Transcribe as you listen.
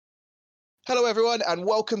Hello, everyone, and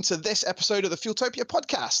welcome to this episode of the Fueltopia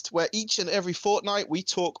podcast, where each and every fortnight we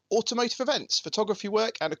talk automotive events, photography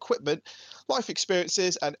work and equipment, life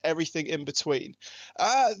experiences, and everything in between.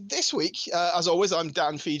 This week, as always, I'm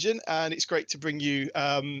Dan Fegan, and it's great to bring you,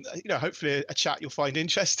 hopefully a chat you'll find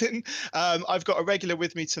interesting. I've got a regular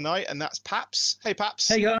with me tonight, and that's Paps. Hey, Paps.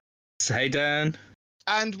 Hey, guys. Hey, Dan.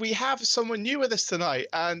 And we have someone new with us tonight,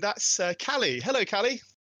 and that's Calli. Hello, Calli.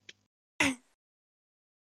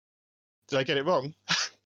 Did I get it wrong?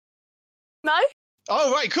 No.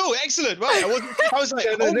 Oh, right, cool, excellent. Right, I was like,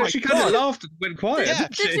 oh my she God. kind of laughed and went quiet. Yeah.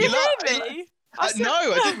 Didn't she? Did you hear me? No,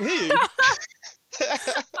 I didn't hear you.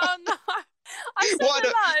 Oh no! I said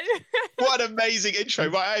hello. What an amazing intro.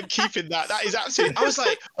 Right, I'm keeping that. That is absolutely. I was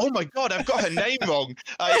like, oh my God, I've got her name wrong.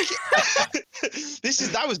 That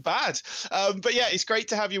was bad. But yeah, it's great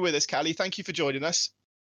to have you with us, Calli. Thank you for joining us.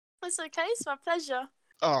 It's okay. It's my pleasure.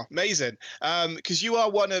 Oh, amazing. Because you are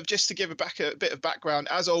one of, just to give a bit of background,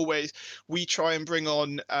 as always, we try and bring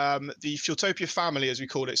on the Fueltopia family, as we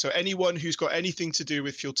call it. So anyone who's got anything to do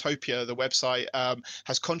with Fueltopia, the website,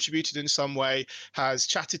 has contributed in some way, has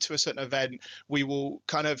chatted to a certain event, we will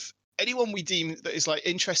kind of, anyone we deem that is like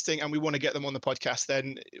interesting and we want to get them on the podcast,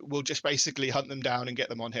 then we'll just basically hunt them down and get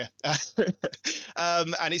them on here.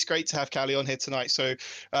 And it's great to have Calli on here tonight. So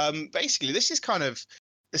basically, this is kind of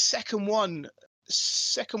the second one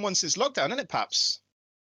since lockdown, isn't it, Paps?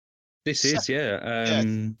 This is, yeah.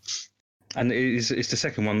 And it's the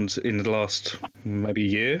second one in the last maybe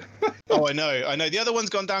year. Oh, I know. The other one's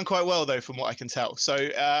gone down quite well, though, from what I can tell. So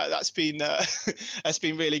that's been that's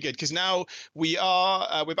been really good, because now we're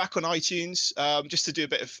back on iTunes, just to do a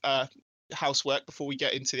bit of housework before we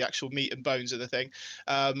get into the actual meat and bones of the thing.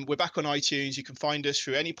 We're back on iTunes. You can find us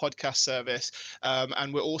through any podcast service,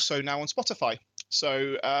 and we're also now on Spotify.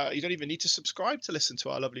 So you don't even need to subscribe to listen to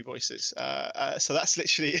our lovely voices. So that's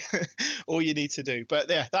literally all you need to do. But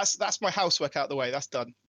yeah, that's my housework out the way. That's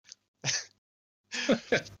done.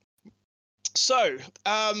 So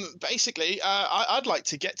basically, I'd like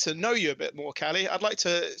to get to know you a bit more, Calli. I'd like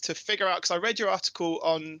to figure out, because I read your article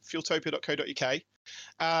on fueltopia.co.uk,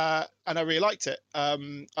 and I really liked it.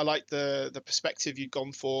 I liked the perspective you'd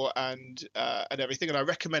gone for and everything, and I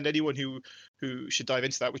recommend anyone who should dive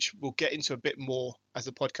into that, which we'll get into a bit more as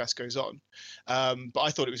the podcast goes on. But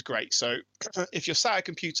I thought it was great. So if you're sat at a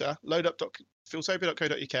computer, load up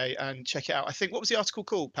fueltopia.co.uk and check it out. I think, what was the article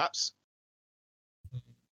called, Paps?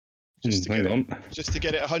 Just to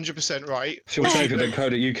get it 100% right.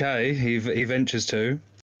 Fueltopia.co.uk, he ventures to.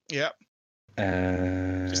 Yeah.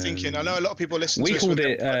 Just thinking, I know a lot of people listen to We called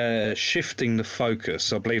it Shifting the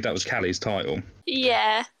Focus. I believe that was Calli's title.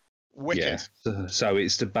 Yeah. Wicked. Yeah. So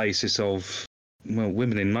it's the basis of, well,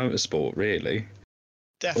 women in motorsport, really.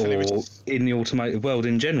 Definitely. Or in the automotive world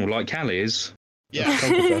in general, like Calli is.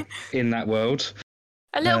 Yeah. In that world.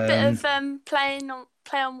 A little bit of play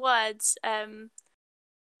on words.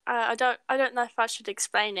 I don't know if I should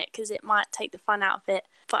explain it, because it might take the fun out of it.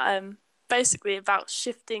 But basically about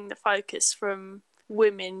shifting the focus from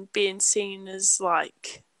women being seen as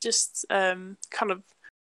like just kind of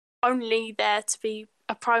only there to be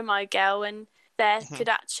a promo girl, and there could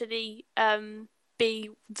actually be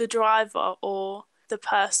the driver or the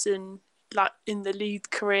person like in the lead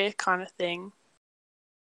career kind of thing.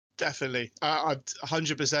 Definitely. I'd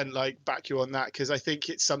 100% like back you on that, because I think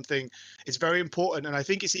it's very important, and I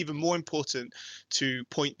think it's even more important to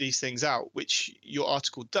point these things out, which your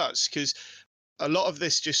article does, because a lot of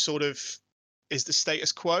this just sort of is the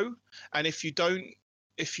status quo, and if you don't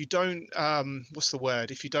what's the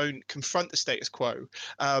word, if you don't confront the status quo,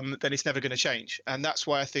 then it's never going to change. And that's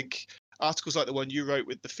why I think articles like the one you wrote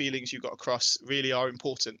with the feelings you got across really are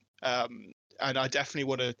important, and I definitely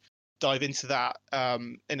want to dive into that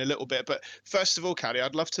in a little bit. But first of all, Calli,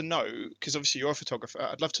 I'd love to know, because obviously you're a photographer,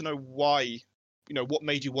 I'd love to know why, what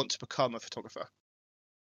made you want to become a photographer?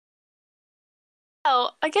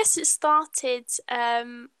 Well, I guess it started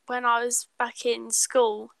when I was back in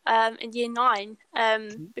school in year 9,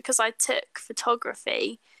 because I took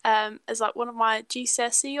photography as like one of my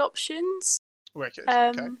GCSE options. Wicked.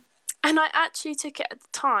 Okay. And I actually took it at the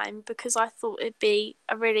time because I thought it'd be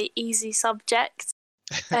a really easy subject.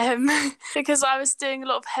 Because I was doing a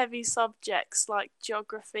lot of heavy subjects like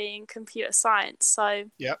geography and computer science, so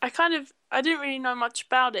yep. I didn't really know much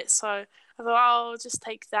about it, so I thought, oh, I'll just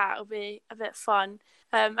take that, it'll be a bit fun,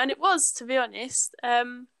 and it was, to be honest.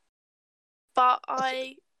 But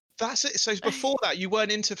that's it. So before that, you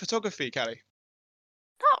weren't into photography, Calli?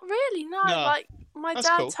 Not really, no. Like my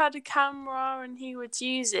dad had a camera and he would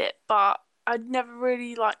use it, but I'd never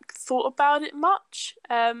really like thought about it much.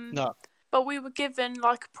 No. But we were given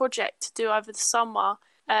like a project to do over the summer,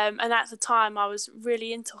 And at the time, I was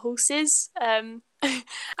really into horses. And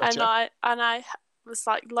Gotcha. I was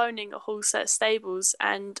like loaning a horse at stables,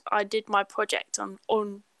 and I did my project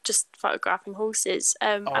on just photographing horses.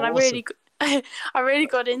 And Oh, I awesome. really I really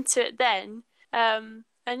got into it then. And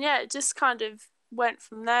yeah, it just kind of went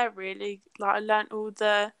from there really. Like I learnt all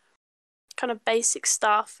the kind of basic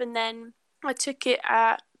stuff, and then I took it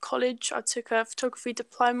at college. I took a photography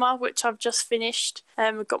diploma, which I've just finished.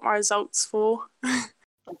 I got my results for.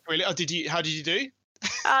 Really? Oh, did you? How did you do?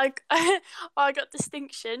 I I got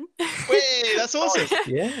distinction. Wait, that's awesome.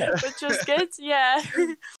 Yeah. Which was good. Yeah.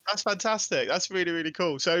 That's fantastic. That's really, really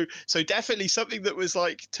cool. So definitely something that was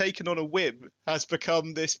like taken on a whim has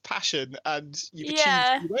become this passion, and you've achieved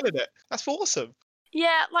Yeah. well in it. That's awesome.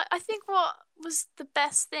 Yeah, like I think what was the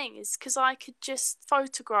best thing is because I could just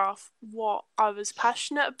photograph what I was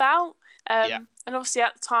passionate about. Yeah. And obviously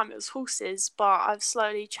at the time it was horses, but I've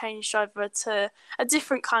slowly changed over to a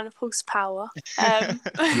different kind of horsepower. I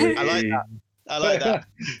like that. I like that.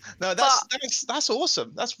 No, But that's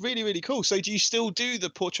awesome. That's really, really cool. So do you still do the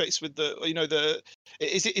portraits with the, you know, the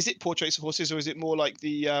is it portraits of horses, or is it more like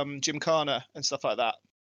the gymkhana and stuff like that?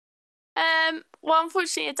 well,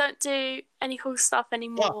 unfortunately, I don't do any horse stuff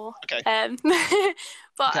anymore. Okay.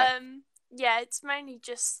 But Okay. yeah, it's mainly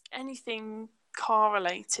just anything car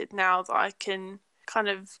related now that I can kind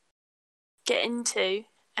of get into,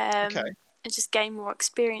 Okay. and just gain more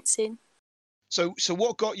experience in. So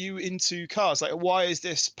what got you into cars? Like, why is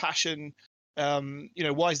this passion? You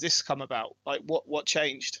know, why has this come about? Like, what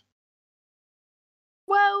changed?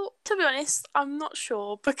 Well, to be honest, I'm not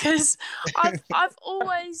sure because I've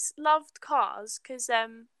always loved cars because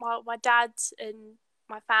my dad and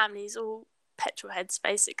my family's all petrol heads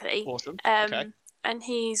basically. Awesome. Okay. And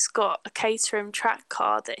he's got a Caterham track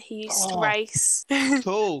car that he used to race.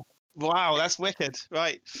 Cool. Wow, that's wicked.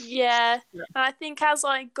 Right. Yeah. Yeah. And I think as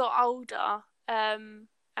I got older, and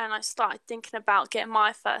I started thinking about getting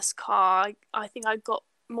my first car, I think I got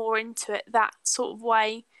more into it that sort of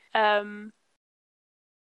way.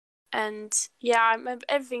 And yeah, I remember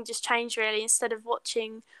everything just changed really. Instead of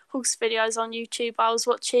watching horse videos on YouTube, I was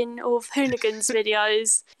watching all of Hoonigan's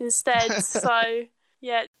videos instead. So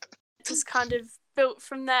yeah, it just kind of built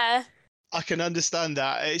from there. I can understand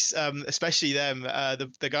that. It's especially them,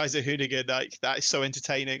 the guys at Hoonigan, like that is so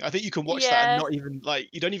entertaining. I think you can watch that and Yeah. not even like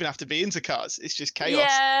you don't even have to be into cars. It's just chaos.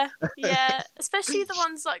 Yeah, yeah. Especially the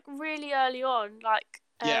ones like really early on. Like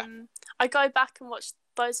Yeah. I go back and watch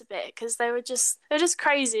those a bit because they're just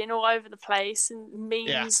crazy and all over the place, and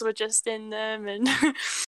memes were just in them, and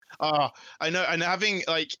I know, and having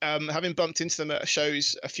having bumped into them at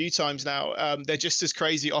shows a few times now, they're just as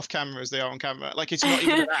crazy off camera as they are on camera. Like it's not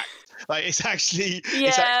even an act. Like it's actually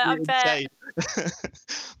I bet. insane.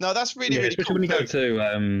 No, that's really really especially cool. when you go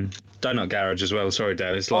to Donut Garage as well. Sorry,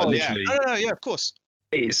 Dale. It's like literally. Yeah. No, yeah, of course.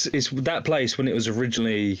 It's that place when it was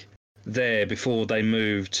originally there before they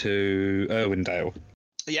moved to Irwindale.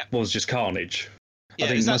 Yeah. Was just carnage. Yeah, I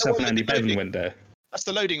think myself and Andy Bevan went there. That's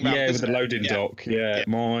the loading ramp. Yeah, with isn't the it? loading dock. Yeah,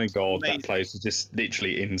 my God, Amazing. that place was just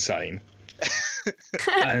literally insane.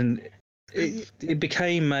 And it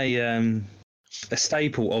became a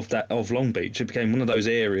staple of Long Beach. It became one of those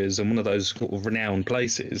areas and one of those sort of renowned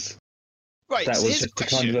places. Right. That So was here's a just the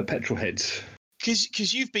kind of question. the petrol heads.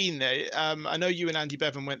 Because you've been there. I know you and Andy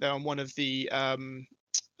Bevan went there on one of the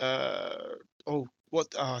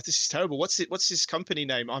this is terrible. What's his company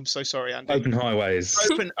name? I'm so sorry, Andy. Open Highways.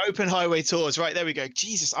 Open Highway Tours. Right, there we go.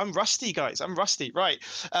 Jesus, I'm rusty, guys. I'm rusty. Right.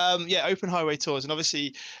 Yeah, Open Highway Tours, and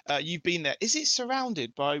obviously you've been there. Is it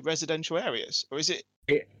surrounded by residential areas, or is it?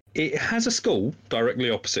 It has a school directly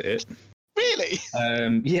opposite it. Really?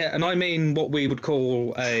 Yeah, and I mean what we would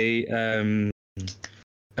call an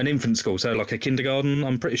infant school, so like a kindergarten.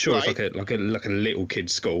 I'm pretty sure it's like a little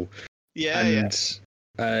kid's school. Yeah, and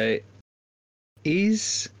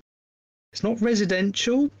it's not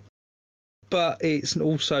residential, but it's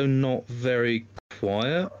also not very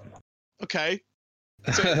quiet. Okay.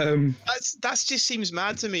 So that's just seems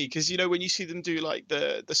mad to me because you know when you see them do like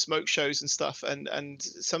the smoke shows and stuff and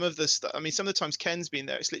some of the stuff. I mean, some of the times Ken's been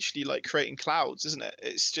there. It's literally like creating clouds, isn't it?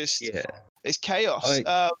 It's just it's chaos.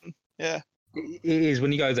 Yeah. It is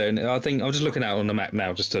when you go there, and I think I'm just looking out on the map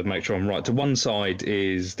now just to make sure I'm right. To one side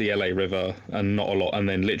is the LA River and not a lot, and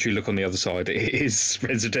then literally look on the other side, it is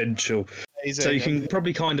residential. Amazing. So you can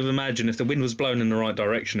probably kind of imagine if the wind was blowing in the right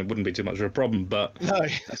direction, it wouldn't be too much of a problem. But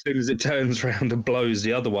as soon as it turns around and blows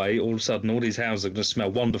the other way, all of a sudden all these houses are going to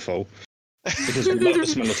smell wonderful because we love the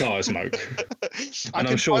smell of tyre smoke, and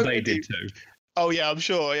I'm sure they did too. Oh yeah, I'm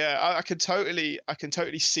sure. Yeah, I can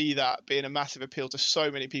totally see that being a massive appeal to so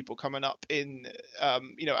many people coming up in,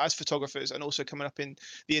 as photographers, and also coming up in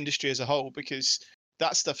the industry as a whole, because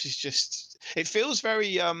that stuff is just, it feels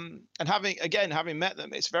very, and having met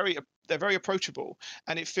them, they're very approachable,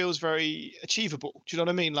 and it feels very achievable. Do you know what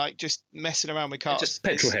I mean? Like just messing around with cars. Just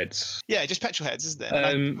petrol heads. Yeah, just petrol heads, isn't it?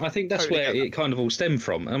 I think that's totally where it kind of all stemmed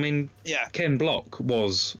from. I mean, yeah, Ken Block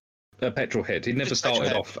was a petrol head. He never Just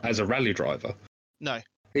started off as a rally driver. No.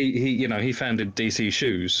 He founded DC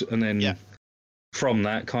Shoes, and then from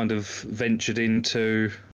that kind of ventured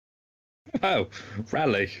into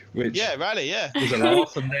rally, which rally, was a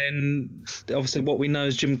laugh. And then obviously what we know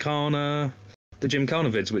is Gymkhana, the Gymkhana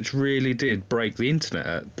vids, which really did break the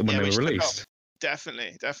internet when they were released.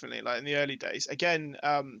 Definitely, like in the early days. Again,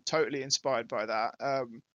 totally inspired by that.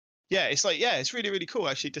 It's like, it's really, really cool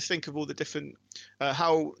actually to think of all the different,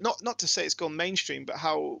 how not to say it's gone mainstream, but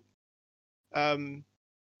how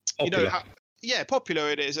popular. Popular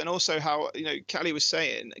it is, and also how, Calli was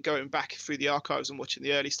saying, going back through the archives and watching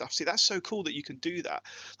the early stuff. See, that's so cool that you can do that.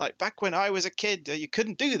 Like back when I was a kid, you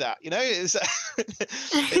couldn't do that. It's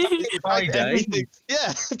my day.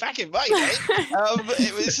 Yeah, back in my day,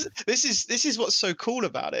 it was. This is what's so cool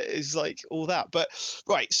about it, is like all that. But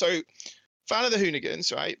right, so fan of the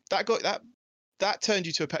Hoonigans, right? That turned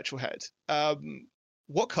you to a petrol head.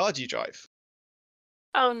 What car do you drive?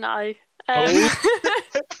 Oh no.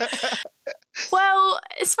 Well,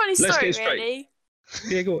 it's a funny story, really.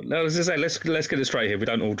 Yeah, go on. No, I was just saying, let's get it straight here. We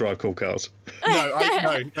don't all drive cool cars.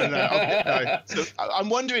 No. So I'm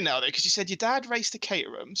wondering now, though, because you said your dad raced a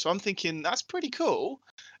Caterham, so I'm thinking that's pretty cool.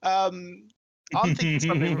 I'm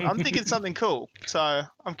thinking something cool. So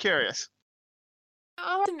I'm curious.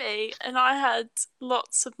 To me, and I had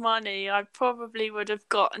lots of money, I probably would have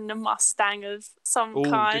gotten a Mustang of some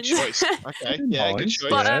kind. Good choice. Okay, yeah, good choice.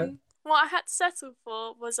 But what I had to settle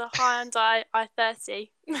for was a Hyundai i30.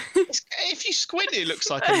 If you squint, it looks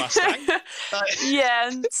like a Mustang.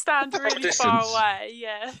 And stand really far away.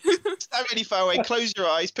 Yeah. Stand really far away, close your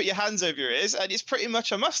eyes, put your hands over your ears, and it's pretty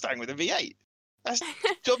much a Mustang with a V8.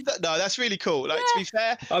 That's really cool. Like, to be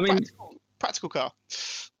fair, I mean, practical car.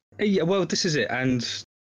 Yeah, well, this is it. And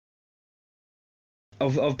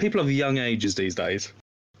of people of young ages these days,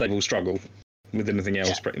 they will struggle with anything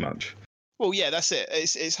else pretty much. Well, yeah, that's it.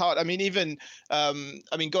 It's hard. I mean, even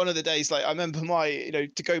gone are the days. Like, I remember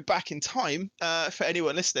to go back in time, for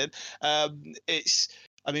anyone listening,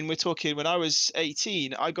 we're talking when I was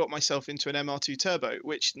 18, I got myself into an MR2 Turbo,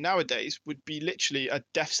 which nowadays would be literally a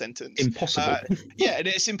death sentence. Impossible. And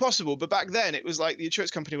it's impossible. But back then, it was like the insurance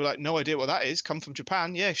company were like, no idea what that is. Come from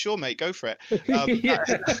Japan. Yeah, sure, mate, go for it. That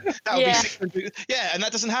would be 600. Yeah, and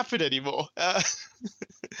that doesn't happen anymore. No,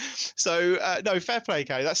 fair play,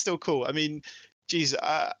 Calli. That's still cool. I mean, geez,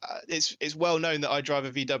 it's well known that I drive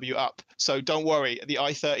a VW up, so don't worry. The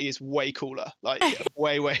i30 is way cooler, like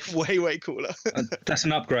way cooler. That's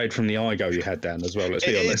an upgrade from the iGo you had, Dan, as well. Let's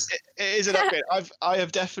be honest. It is an upgrade. I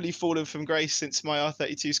have definitely fallen from grace since my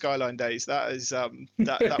R32 Skyline days. That is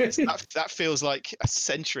that feels like a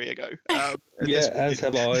century ago. As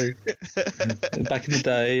have I. Back in the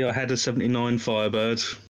day, I had a '79 Firebird.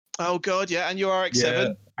 Oh God, yeah, and your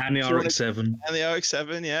RX-7. And the RX-7. And the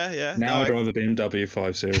RX-7, yeah. Now I drive a BMW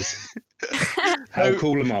 5 Series. How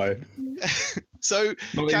cool am I? So,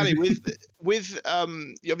 Calli, with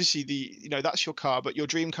obviously that's your car, but your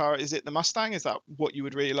dream car, is it the Mustang? Is that what you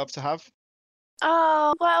would really love to have?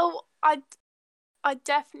 Well, I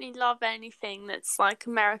definitely love anything that's like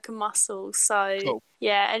American muscle. So cool.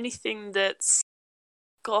 Yeah, anything that's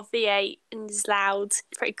got a V8 and is loud,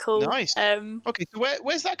 pretty cool. Nice. Okay, so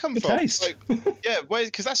where's that come from? Taste.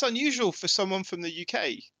 Because that's unusual for someone from the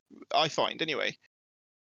UK, I find, anyway.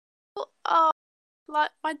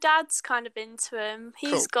 Like my dad's kind of into him.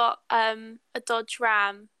 He's got a Dodge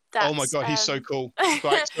Ram. Oh my God, he's so cool.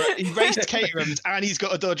 Right, so he raced Caterhams and he's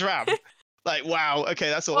got a Dodge Ram. Like, wow. Okay,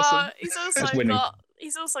 that's awesome. Well,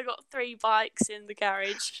 he's also got 3 bikes in the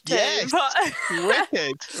garage too. Yes,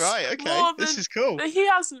 wicked. Right, okay. This is cool. He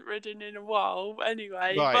hasn't ridden in a while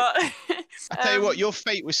anyway. Right. But I tell you what, your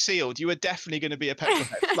fate was sealed. You were definitely going to be a petrol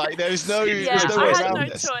head. Like, there's no way around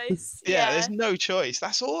this. Choice. Yeah, there's no choice.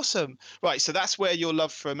 That's awesome. Right, so that's where your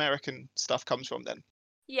love for American stuff comes from then?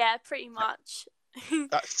 Yeah, pretty much.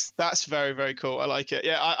 That's very, very cool. I like it.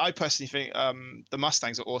 Yeah, I personally think the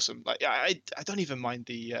Mustangs are awesome. Like, yeah, I don't even mind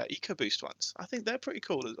the EcoBoost ones. I think they're pretty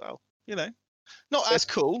cool as well. Not as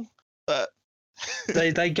cool, but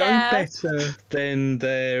they go better than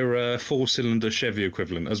their 4-cylinder Chevy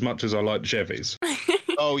equivalent. As much as I like Chevys.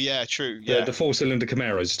 Oh yeah, true. Yeah, the 4-cylinder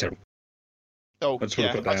Camaros is terrible. Oh, I just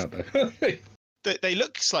want to put that out there. They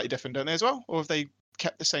look slightly different, don't they, as well? Or have they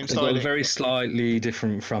kept the same They've styling? got a very slightly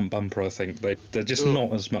different front bumper, I think. They're just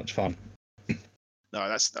not as much fun. No,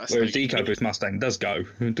 that's whereas the EcoBoost Mustang does go.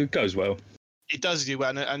 It goes well. It does do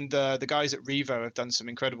well, and the guys at Revo have done some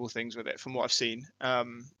incredible things with it, from what I've seen.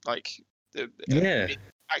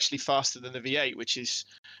 Actually faster than the V8, which is,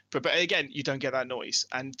 but again, you don't get that noise.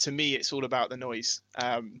 And to me, it's all about the noise.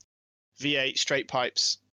 V8 straight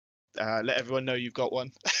pipes. Let everyone know you've got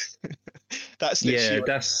one. That's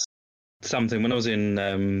something. When I was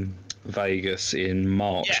in Vegas in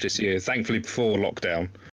March this year, thankfully before lockdown.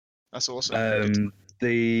 That's awesome.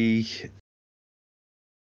 The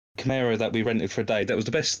Camaro that we rented for a day, that was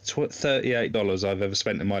the best $38 I've ever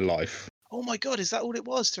spent in my life. Oh my god, is that all it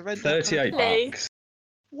was to rent? $38.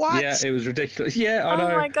 What? Yeah, it was ridiculous. Yeah, I know.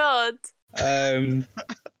 Oh my god. And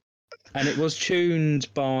it was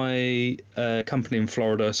tuned by a company in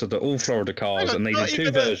Florida, so they're all Florida cars, and they did two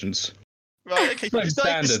versions. Right, okay. It's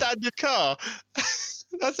like a standard car.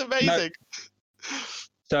 That's amazing. No.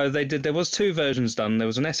 So they did. There was two versions done. There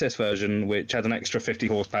was an SS version which had an extra 50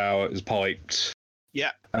 horsepower. It was piped.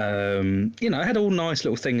 Yeah. It had all nice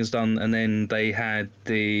little things done, and then they had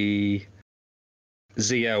the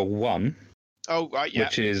ZL1. Oh right, yeah.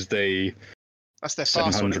 Which is that's their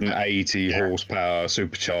 780 horsepower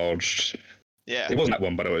supercharged. Yeah. It wasn't that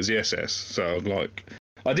one, but it was the SS. So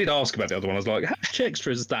I did ask about the other one. I was like, how much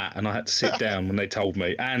extra is that? And I had to sit down when they told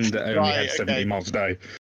me, and it only had 70 miles a day.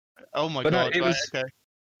 Oh my god!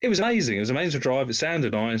 It was amazing. It was amazing to drive. It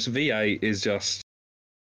sounded nice. V8 is just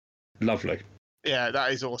lovely. Yeah,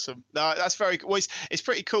 that is awesome. No, that's very cool. Well, it's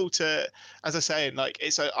pretty cool to, as I say,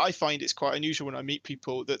 I find it's quite unusual when I meet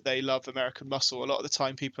people that they love American muscle. A lot of the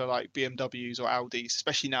time, people are like BMWs or Audis,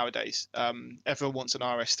 especially nowadays. Everyone wants an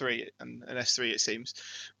RS3 and an S3, it seems.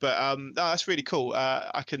 But no, that's really cool.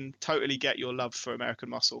 I can totally get your love for American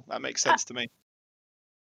muscle. That makes sense to me.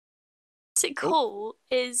 What's it cool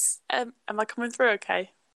is, am I coming through okay?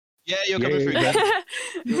 Yeah, you're coming through.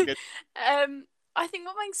 You're good. I think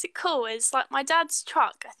what makes it cool is like my dad's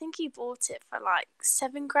truck. I think he bought it for like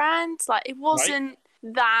 $7,000. Like it wasn't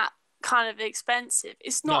that kind of expensive.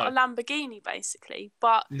 It's not a Lamborghini basically,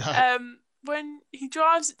 but when he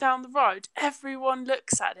drives it down the road, everyone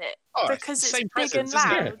looks at it because it's big and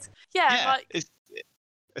loud. Yeah,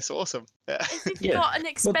 it's awesome. Yeah. If you've got an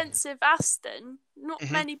expensive Aston,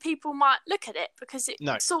 not many people might look at it because it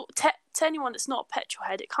sort of to anyone that's not a petrol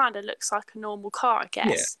head, it kind of looks like a normal car, I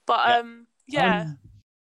guess. But I'm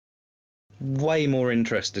way more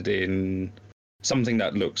interested in something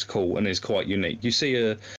that looks cool and is quite unique. You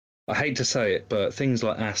see I hate to say it, but things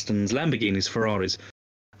like Astons, Lamborghinis, Ferraris,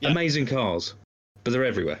 amazing cars, but they're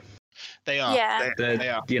everywhere. They are. Yeah. They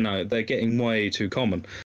are. They're getting way too common.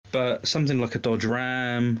 But something like a Dodge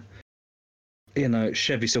Ram,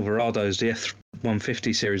 Chevy Silverados, the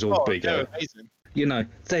F-150 series or bigger. Amazing.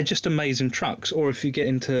 They're just amazing trucks. Or if you get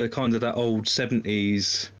into kind of that old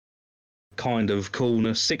 70s kind of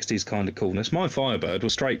coolness, 60s kind of coolness, my Firebird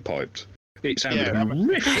was straight piped. It sounded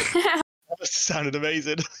horrific. That sounded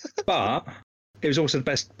amazing. But it was also the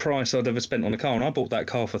best price I'd ever spent on a car, and I bought that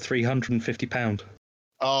car for £350.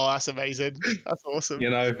 Oh, that's amazing. That's awesome.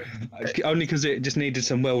 Only because it just needed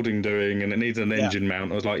some welding doing and it needed an engine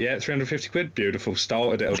mount. I was like, yeah, £350, beautiful.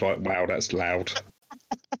 Started it, I was like, wow, that's loud.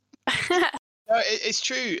 No, it's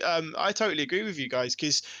true. I totally agree with you guys,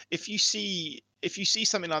 because if you see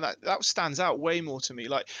something like that stands out way more to me.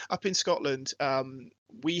 Like up in Scotland,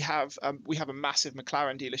 we have a massive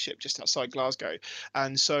McLaren dealership just outside Glasgow,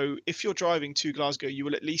 and so if you're driving to Glasgow, you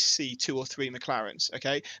will at least see 2 or 3 McLarens.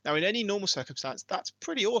 Okay, now in any normal circumstance, that's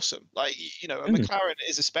pretty awesome. Like a McLaren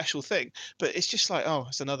is a special thing, but it's just like, oh,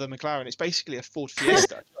 it's another McLaren. It's basically a Ford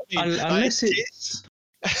Fiesta. Unless it's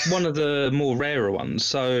one of the more rarer ones.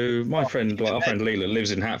 So my friend, our friend Leela,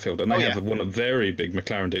 lives in Hatfield, and they have a very big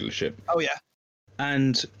McLaren dealership. Oh yeah.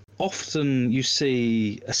 And often you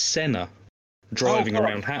see a Senna driving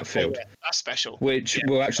around Hatfield. Oh, yeah. That's special. Which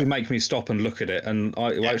will actually make me stop and look at it. And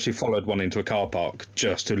I actually followed one into a car park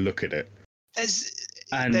just to look at it. There's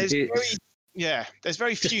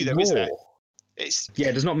very few though, is there?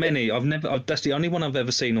 There's not many. That's the only one I've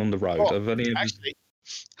ever seen on the road. Actually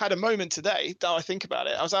had a moment today that I think about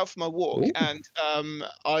it. I was out for my walk and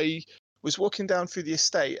I was walking down through the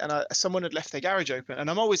estate, and someone had left their garage open. And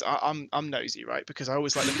I'm nosy, right? Because I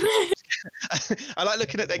always like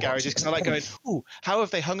looking at their garages, because I like going, "Ooh, how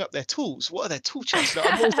have they hung up their tools? What are their tool chests?"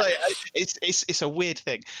 I'm always like, it's a weird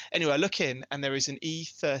thing. Anyway, I look in, and there is an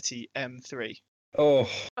E30 M3. Oh.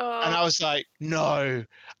 And I was like, no.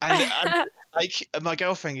 And like my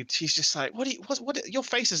girlfriend, she's just like, what, your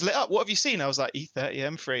face is lit up. What have you seen? I was like, E30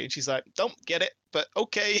 M3. And she's like, don't get it, but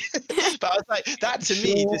okay. But I was like, that to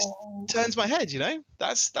me just turns my head, you know?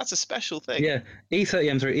 That's a special thing. Yeah,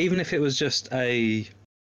 E30 M3, even if it was just a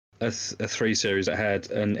 3 Series that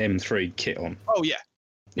had an M3 kit on. Oh, yeah.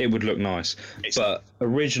 It would look nice. But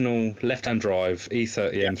original left-hand drive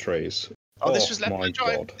E30 M3s. Oh, this was left-hand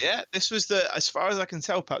drive. God. Yeah, this was as far as I can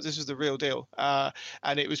tell, perhaps this was the real deal.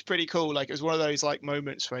 And it was pretty cool. Like, it was one of those like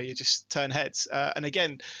moments where you just turn heads. And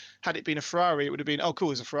again, had it been a Ferrari, it would have been, oh,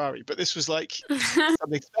 cool, it's a Ferrari. But this was like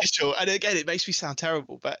something special. And again, it makes me sound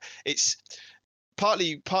terrible, but it's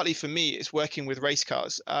partly for me, it's working with race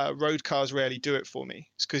cars. Road cars rarely do it for me.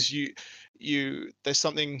 It's because there's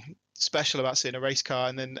something special about seeing a race car,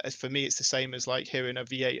 and then for me it's the same as like hearing a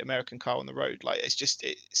V8 American car on the road. Like, it's just,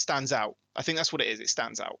 it stands out. I think that's what it is. It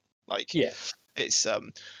stands out. Like, yeah, it's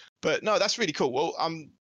but no, that's really cool. Well,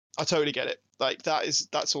 I totally get it. Like,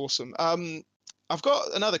 that's awesome. I've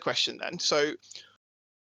got another question then. So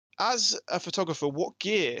as a photographer, what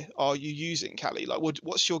gear are you using, Calli? Like,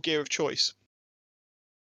 what's your gear of choice?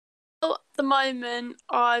 Well, at the moment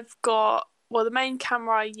I've got, well, the main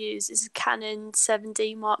camera I use is a Canon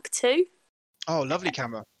 7D Mark II. Oh, lovely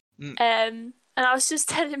camera. And I was just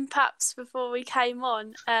telling Paps before we came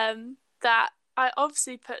on that I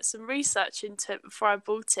obviously put some research into it before I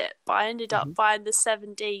bought it, but I ended up buying the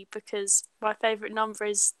 7D because my favourite number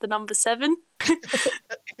is the number 7.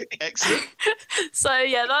 Excellent. So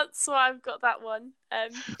yeah, that's why I've got that one.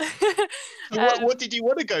 What did you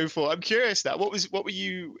want to go for? I'm curious now. What were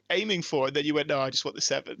you aiming for? And then you went, no, I just want the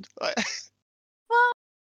 7. Well,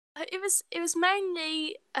 it was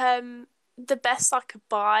mainly the best I could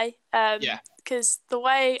buy. Because the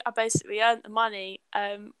way I basically earned the money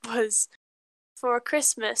was, for a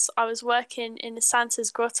Christmas, I was working in a Santa's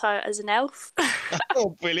grotto as an elf.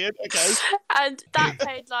 Oh, brilliant. Okay. And that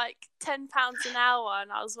paid like £10 an hour,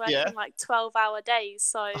 and I was working like 12-hour days.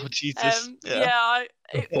 So, oh, Jesus.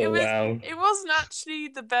 it wasn't actually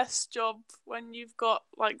the best job when you've got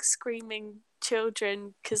like screaming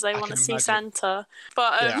children because they want to see Santa.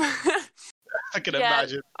 But I can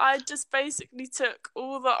imagine. I just basically took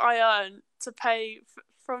all that I earned to pay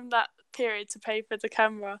from that period to pay for the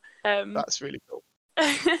camera. That's really cool.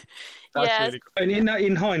 Really cool. And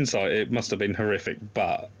in hindsight, it must have been horrific,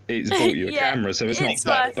 but it's bought you a camera, so it's not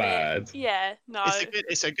that bad. Yeah, no.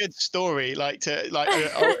 It's a good story, like an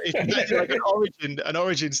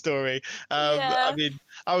origin story. I mean,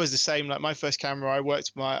 I was the same. Like, my first camera, I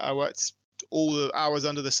worked all the hours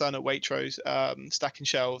under the sun at Waitrose, stacking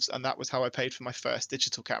shelves, and that was how I paid for my first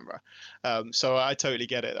digital camera. So I totally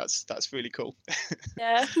get it. That's really cool.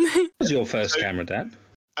 Yeah. What was your first camera, Dan?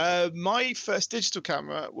 My first digital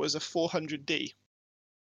camera was a 400D.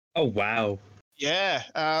 Oh, wow. Yeah,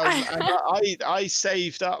 and I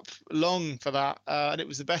saved up long for that, and it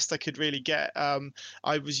was the best I could really get.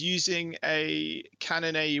 I was using a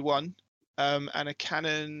Canon AE1 and a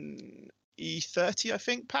Canon E30, I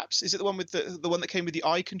think. Paps, is it the one with the one that came with the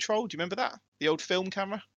eye control? Do you remember that? The old film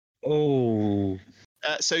camera. Oh.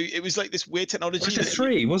 So it was like this weird technology. It was a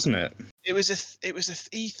 3, wasn't it? It was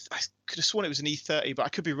I could have sworn it was an E30, but I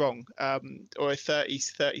could be wrong. Or a 30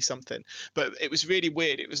 something. But it was really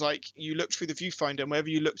weird. It was like you looked through the viewfinder, and wherever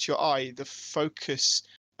you looked your eye, the focus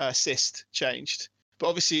assist changed. But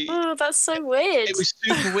obviously, oh, that's so weird. It was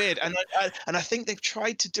super weird, and I think they've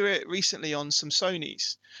tried to do it recently on some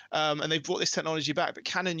Sonys, and they've brought this technology back. But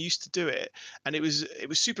Canon used to do it, and it was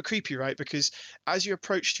super creepy, right? Because as you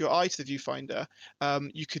approached your eye to the viewfinder,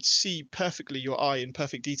 you could see perfectly your eye in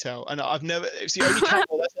perfect detail. And it was the only camera.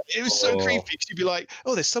 It was so creepy, because you'd be like,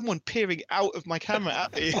 oh, there's someone peering out of my camera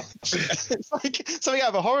at me. It's like something out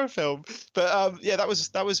of a horror film. But yeah, that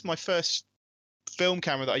was my first film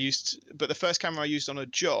camera that I used, but the first camera I used on a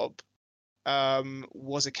job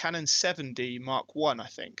was a Canon 7D Mark I, I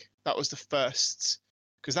think. That was the first,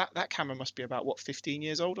 because that camera must be about 15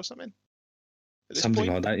 years old or something at this something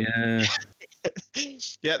point. Like that, yeah.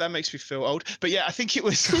 Yeah, that makes me feel old, but yeah, I think it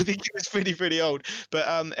was pretty old.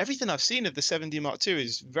 But everything I've seen of the 7D Mark II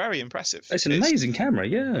is very impressive. It's an amazing camera,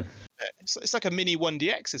 yeah. It's like a mini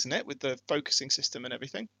 1DX, isn't it, with the focusing system and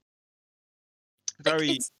everything.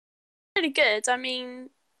 It's really good. I mean,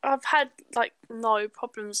 I've had like no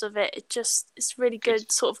problems with it. It's really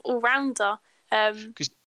good, sort of all rounder.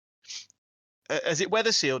 Is it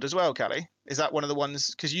weather sealed as well, Calli? Is that one of the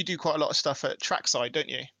ones? Because you do quite a lot of stuff at trackside, don't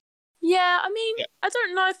you? Yeah, I mean, I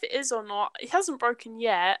don't know if it is or not. It hasn't broken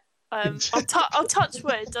yet. I'll touch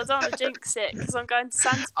wood. I don't want to jinx it because I'm going to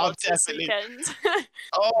Santa Pod this weekend.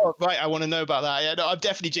 Oh, right. I want to know about that. Yeah, no, I've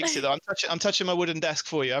definitely jinxed it though. I'm touching my wooden desk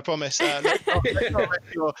for you. I promise.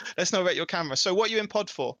 Let's not wreck your camera. So, what are you in pod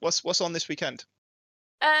for? What's on this weekend?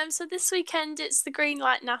 So this weekend it's the Green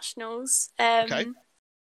Light Nationals. Okay.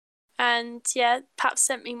 And yeah, Paps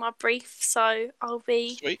sent me my brief, so I'll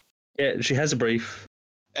be. Sweet. Yeah, she has a brief.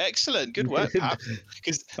 Excellent. Good work, Paps.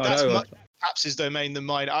 Because that's much Paps' domain than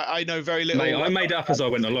mine. I know very little. Mate, I made up as I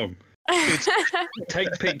went along.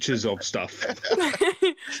 Take pictures of stuff.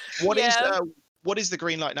 What is the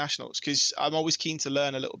Green Light Nationals? Because I'm always keen to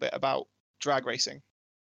learn a little bit about drag racing.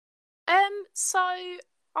 So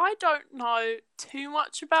I don't know too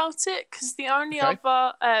much about it because the only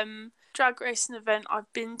other drag racing event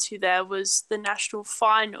I've been to there was the national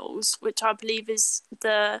finals, which I believe is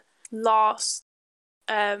the last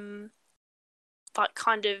like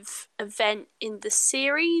kind of event in the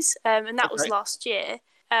series, and that was last year.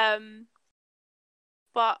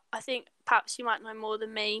 But I think perhaps you might know more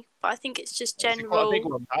than me. But I think it's just general. Quite a big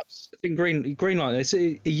one, perhaps. I think Green Light.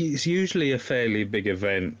 It's usually a fairly big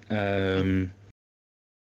event.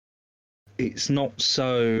 It's not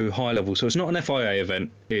so high level, so it's not an FIA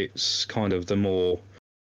event. It's kind of the more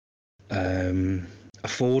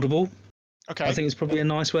affordable. Okay. I think it's probably a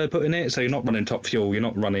nice way of putting it. So you're not running top fuel. You're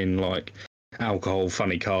not running like alcohol,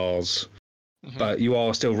 funny cars, but you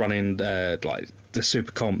are still running like the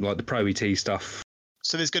super comp, like the Pro ET stuff.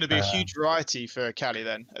 So there's going to be a huge variety for Calli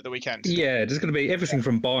then at the weekend. Yeah, there's going to be everything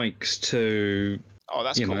from bikes to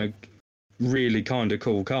really kind of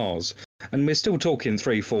cool cars, and we're still talking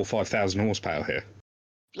 3,000, 4,000, 5,000 horsepower here.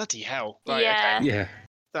 Bloody hell! Right, yeah. Okay. Yeah.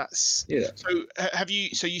 That's So have you?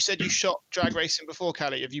 So you said you shot drag racing before,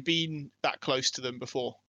 Calli. Have you been that close to them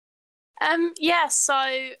before? Yeah. So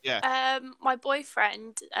my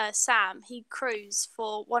boyfriend Sam, he crews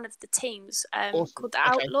for one of the teams Awesome. called the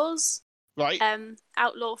Outlaws. Right.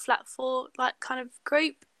 Outlaw Flat 4 like kind of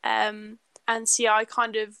group. And so I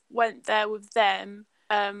kind of went there with them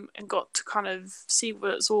and got to kind of see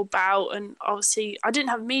what it's all about. And obviously I didn't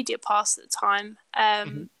have a media pass at the time.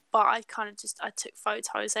 But I kind of I took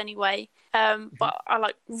photos anyway. But I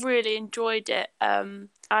like really enjoyed it. I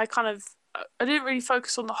didn't really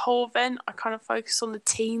focus on the whole event. I kind of focused on the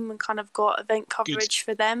team and kind of got event coverage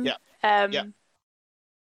for them. Yeah.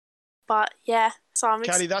 But yeah, so I'm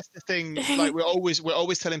Calli, that's the thing. Like we're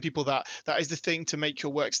always telling people that is the thing to make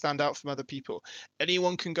your work stand out from other people.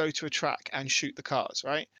 Anyone can go to a track and shoot the cars,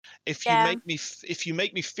 right? If you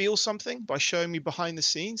make me feel something by showing me behind the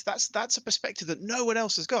scenes, that's a perspective that no one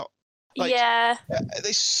else has got. Like,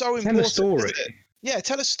 it's so important. Tell a story. Yeah,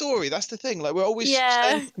 tell a story. That's the thing. Like we're always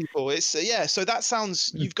saying to people, it's So that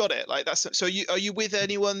sounds you've got it. Like that's so. Are you with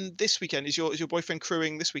anyone this weekend? Is your boyfriend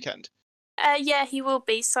crewing this weekend? Yeah, he will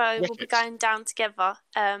be. So we'll be going down together.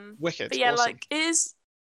 Wicked. But yeah, awesome. like it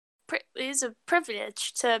is a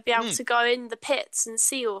privilege to be able to go in the pits and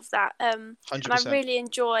see all of that. 100%. And I really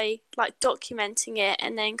enjoy like documenting it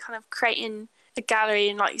and then kind of creating a gallery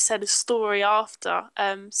and, like you said, a story after.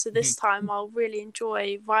 So this time I'll really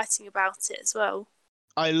enjoy writing about it as well.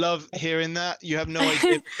 I love hearing that. You have no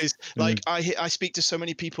idea because, like, I speak to so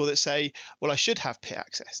many people that say, "Well, I should have pit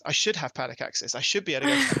access. I should have paddock access. I should be able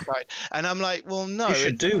to go to the side." And I'm like, "Well, no. You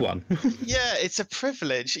should do one." Yeah, it's a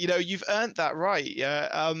privilege. You know, you've earned that right.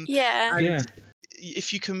 Yeah.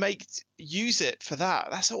 If you can use it for that,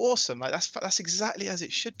 that's awesome. Like that's exactly as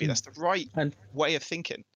it should be. That's the right way of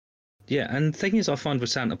thinking. Yeah, and the thing is, I find with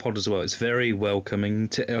Santa Pod as well, it's very welcoming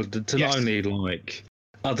to not only like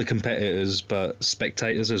other competitors but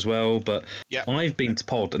spectators as well. But I've been to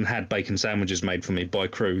Pod and had bacon sandwiches made for me by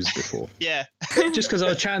crews before. Just because I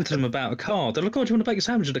was chatting to them about a car, they're like, "Oh, do you want a bacon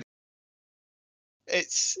sandwich?"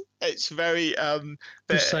 It's very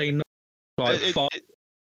just saying like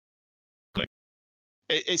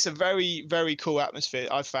it's a very, very cool atmosphere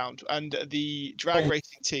I've found, and the drag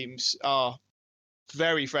racing teams are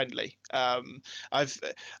very friendly.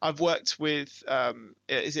 I've worked with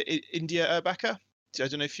is it India Urbacher? I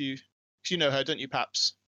don't know if you know her, don't you,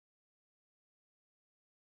 Paps?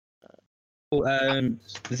 Isn't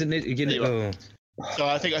it? So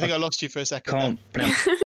I think I lost you for a second.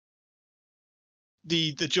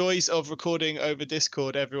 The joys of recording over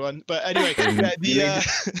Discord, everyone. But anyway, it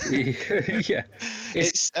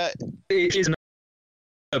is an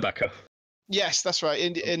Urbacher. Yes, that's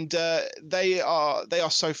right, and they are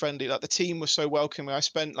so friendly. Like the team was so welcoming. I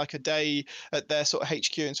spent like a day at their sort of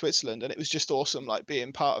HQ in Switzerland, and it was just awesome, like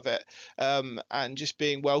being part of it, and just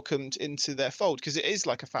being welcomed into their fold because it is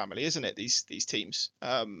like a family, isn't it? These teams.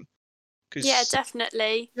 Yeah,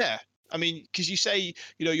 definitely. Yeah, I mean, because you say,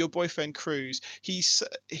 your boyfriend Cruz,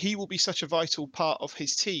 he will be such a vital part of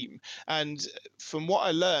his team. And from what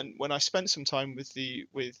I learned when I spent some time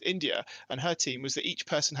with India and her team, was that each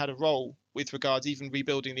person had a role with regards even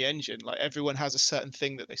rebuilding the engine. Like everyone has a certain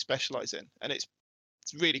thing that they specialize in, and it's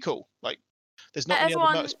really cool. Like there's not many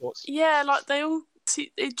other motorsports. Yeah, like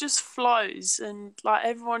it just flows, and like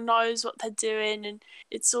everyone knows what they're doing, and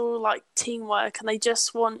it's all like teamwork, and they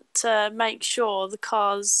just want to make sure the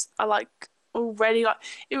cars are like already like,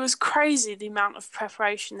 it was crazy the amount of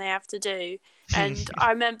preparation they have to do. And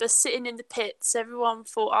I remember sitting in the pits, everyone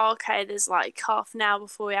thought, oh, okay, there's like half an hour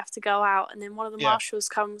before we have to go out, and then one of the marshals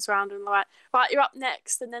comes around and like, right, you're up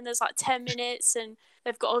next, and then there's like 10 minutes, and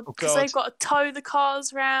they've got to tow the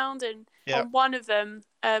cars around. And on one of them,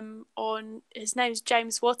 on his name's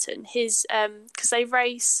James Watton, his because they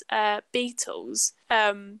race Beetles.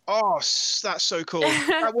 Oh, that's so cool. Is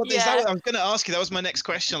that what I was going to ask you? That was my next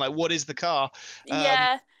question. Like, what is the car?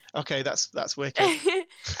 Okay, that's wicked.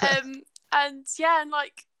 And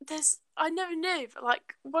like I never knew, but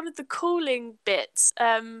like one of the cooling bits,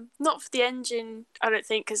 not for the engine, I don't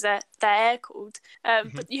think, because they're air cooled,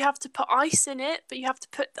 but you have to put ice in it, but you have to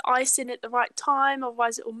put the ice in at the right time,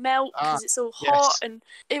 otherwise it will melt because it's all hot. And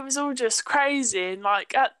it was all just crazy. And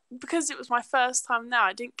like because it was my first time now,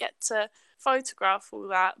 I didn't get to photograph all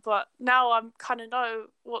that, but now I'm kind of know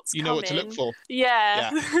what's coming. You know what to look for.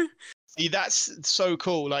 Yeah. See, that's so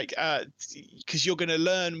cool. Like, because you're going to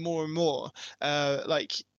learn more and more,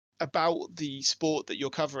 like about the sport that you're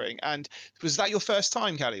covering. And was that your first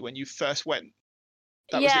time, Calli, when you first went?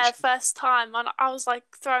 First time. And I was like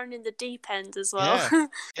thrown in the deep end as well.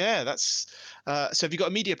 Yeah. That's. So have you got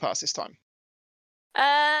a media pass this time?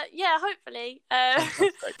 Yeah, hopefully.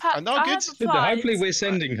 Hopefully we're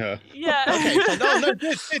sending her. Yeah. Okay. No,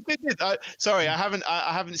 good. Sorry, I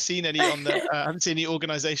haven't seen any on the. I haven't seen any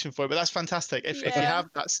organisation for it, but that's fantastic. If you have,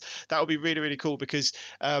 that would be really, really cool, because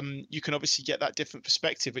you can obviously get that different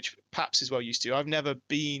perspective, which Paps is well used to. I've never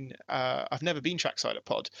been trackside at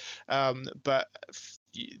Pod, but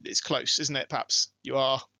it's close, isn't it, Paps? You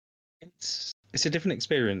are. It's a different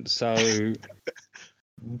experience. So.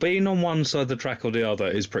 Being on one side of the track or the other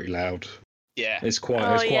is pretty loud. Yeah. It's quite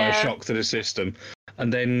a shock to the system.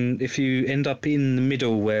 And then if you end up in the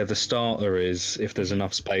middle where the starter is, if there's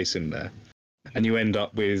enough space in there, and you end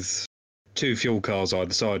up with 2 fuel cars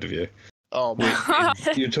either side of you. Oh man.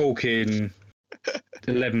 You're talking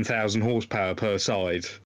 11,000 horsepower per side.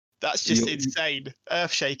 That's just insane.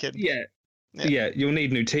 Earth shaking. Yeah, you'll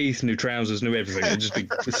need new teeth, new trousers, new everything. It'll just be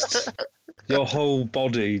your whole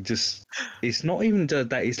body it's not even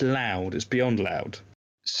that it's loud, it's beyond loud.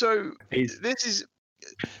 So this is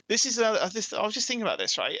I was just thinking about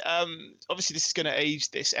this, right? Obviously this is going to age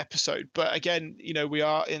this episode, but again, we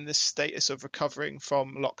are in the status of recovering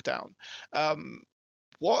from lockdown.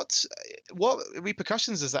 What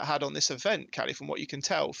repercussions has that had on this event, Calli, from what you can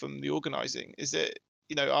tell from the organising? Is it,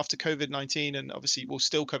 after COVID-19, and obviously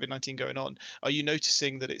still COVID-19 going on, are you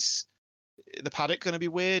noticing that it's the paddock going to be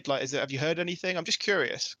weird? Like, have you heard anything? I'm just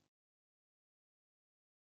curious.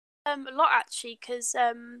 A lot, actually, because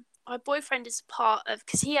my boyfriend is part of,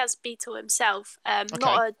 because he has Beetle himself, not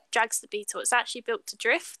a dragster Beetle. It's actually built to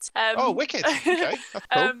drift. Oh, wicked. Okay, that's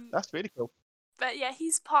cool. That's really cool. But yeah,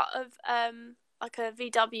 he's part of like a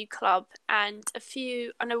VW club, and I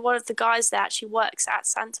know one of the guys there actually works at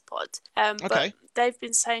Santapod. But they've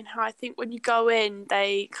been saying how I think when you go in,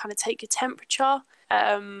 they kind of take your temperature.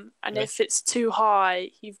 And if it's too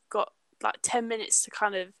high, you've got like 10 minutes to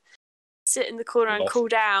kind of sit in the corner and cool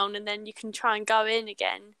down, and then you can try and go in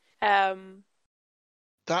again. So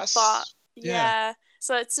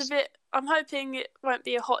it's a bit, I'm hoping it won't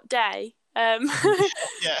be a hot day.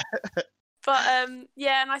 But and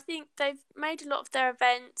I think they've made a lot of their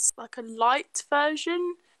events like a light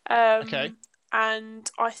version. And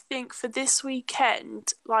I think for this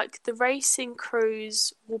weekend, like the racing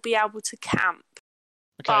crews will be able to camp.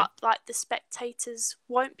 But like the spectators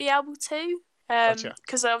won't be able to,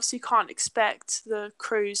 because they obviously can't expect the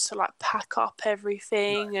crews to like pack up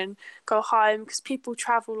everything and go home, because people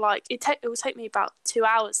travel like it will take me about 2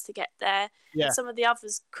 hours to get there. And some of the other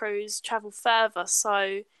crews travel further,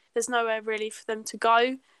 so there's nowhere really for them to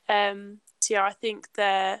go. I think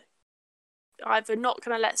they're either not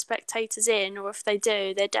going to let spectators in, or if they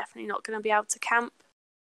do, they're definitely not going to be able to camp.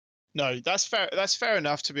 No, that's fair. That's fair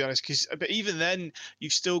enough, to be honest. But even then,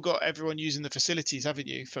 you've still got everyone using the facilities, haven't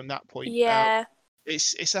you? From that point,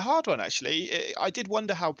 it's a hard one, actually. I did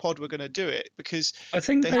wonder how Pod were going to do it, because I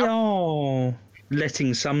think they are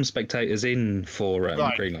letting some spectators in for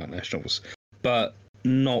Green Light Nationals, but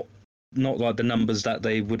not like the numbers that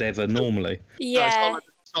they would ever normally. Yeah.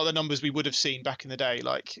 not the numbers we would have seen back in the day,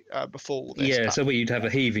 like before all this. Yeah, so you'd have a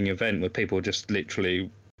heaving event where people just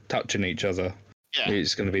literally touching each other. Yeah,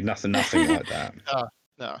 it's going to be nothing like that.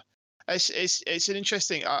 No. It's an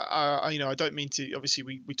interesting. I don't mean to. Obviously,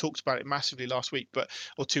 we talked about it massively last week,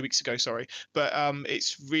 or 2 weeks ago, sorry. But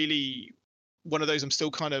it's really one of those. I'm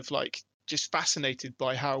still kind of like just fascinated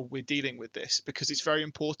by how we're dealing with this, because it's very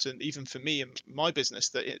important, even for me and my business,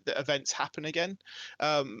 that events happen again.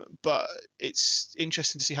 But it's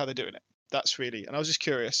interesting to see how they're doing it. That's really, and I was just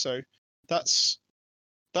curious. So that's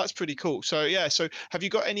pretty cool. So yeah. So have you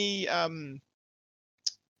got any?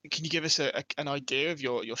 Can you give us an idea of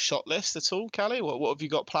your shot list at all, Calli? What have you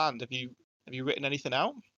got planned? Have you written anything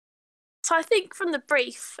out? So I think from the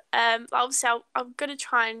brief, obviously I'm going to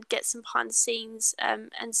try and get some behind the scenes and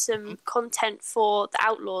some content for the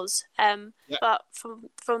Outlaws. But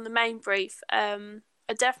from the main brief, I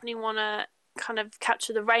definitely want to kind of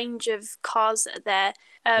capture the range of cars that are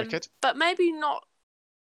there. But maybe not,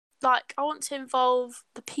 like, I want to involve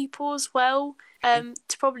the people as well,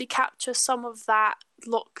 to probably capture some of that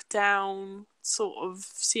lockdown, sort of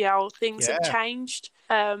see how things have changed.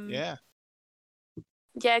 Yeah,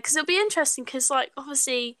 because it'll be interesting, because, like,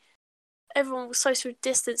 obviously everyone will social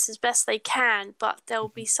distance as best they can, but there'll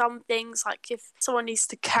be some things, like if someone needs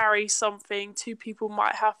to carry something, 2 people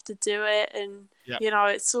might have to do it, and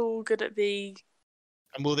it's all gonna be.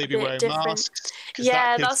 And will they be wearing masks?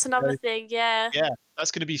 Yeah, that's another thing. Yeah,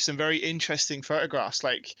 that's going to be some very interesting photographs,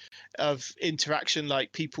 like of interaction,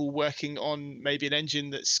 like people working on maybe an engine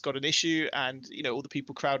that's got an issue, and all the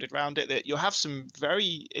people crowded around it. That you'll have some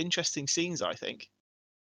very interesting scenes, I think.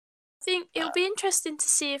 I think it'll be interesting to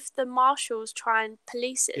see if the marshals try and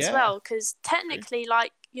police it as well, because technically,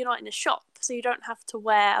 like, you're not in a shop, so you don't have to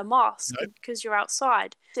wear a mask because you're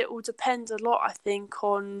outside. It will depend a lot, I think,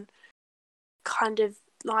 on kind of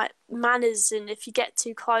like manners, and if you get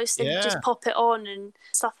too close, then you just pop it on and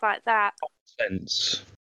stuff like that. Sense.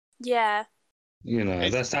 Yeah.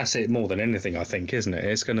 That's it more than anything, I think, isn't it?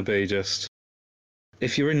 It's going to be just,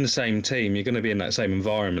 if you're in the same team, you're going to be in that same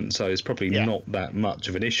environment, so it's probably not that much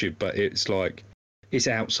of an issue, but it's like, it's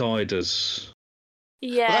outsiders.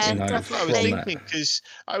 Yeah, that's what I was thinking, because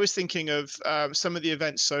I was thinking of some of the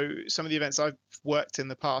events. So some of the events I've worked in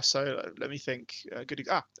the past. So let me think.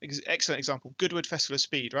 Excellent example. Goodwood Festival of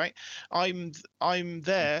Speed. Right. I'm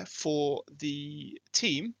there for the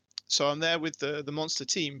team. So I'm there with the monster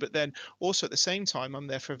team, but then also at the same time I'm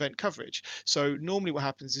there for event coverage. So normally what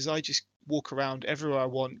happens is I just walk around everywhere I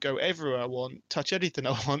want, go everywhere I want, touch anything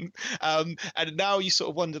I want. And now you sort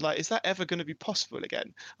of wonder, like, is that ever going to be possible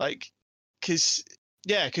again? Like, because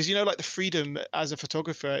like the freedom as a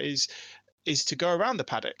photographer is to go around the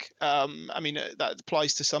paddock. I mean, that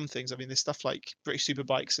applies to some things. I mean, there's stuff like British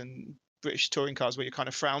Superbikes and British touring cars where you're kind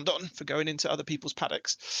of frowned on for going into other people's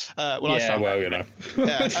paddocks. But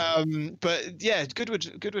yeah, Goodwood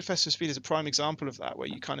Festival of Speed is a prime example of that, where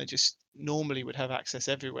you kind of just normally would have access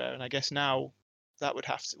everywhere, and I guess now that would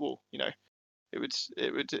have to. Well, it would.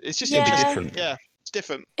 It's just interesting. Yeah. It's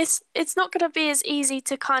different. It's not going to be as easy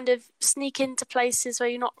to kind of sneak into places where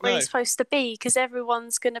you're not really supposed to be, because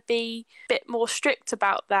everyone's going to be a bit more strict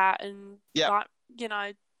about that, and like,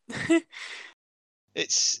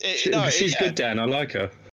 she's good, Dan. I like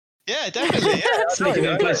her. Yeah, definitely. Yeah, sneaking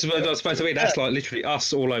in places where I'm supposed to be. That's like literally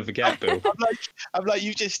us all over Gatbill. I'm like,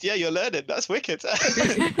 you just, you're learning. That's wicked.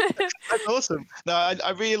 That's awesome. No,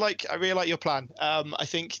 I really like your plan. I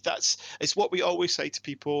think it's what we always say to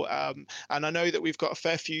people. And I know that we've got a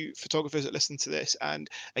fair few photographers that listen to this. And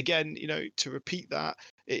again, to repeat that,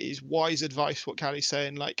 it is wise advice what Calli's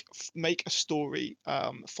saying. Like, make a story,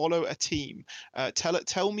 follow a team,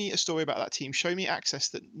 tell me a story about that team, show me access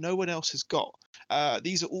that no one else has got.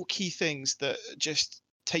 These are all key things that just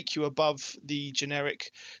take you above the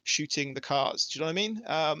generic shooting the cars. Do you know what I mean?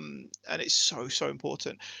 And it's so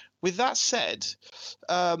important. With that said,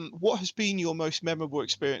 what has been your most memorable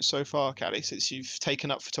experience so far, Calli, since you've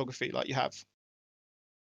taken up photography like you have?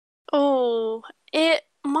 Oh, it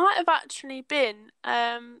might have actually been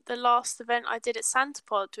the last event I did at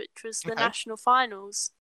Santapod, which was the national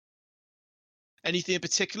finals. Anything in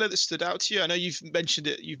particular that stood out to you? I know you've mentioned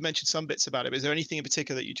it. You've mentioned some bits about it. But is there anything in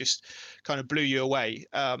particular that you just kind of blew you away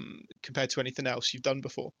compared to anything else you've done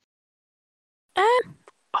before?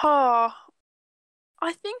 I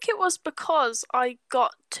think it was because I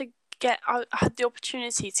had the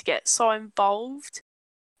opportunity to get so involved.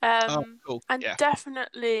 Cool. And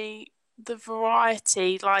definitely the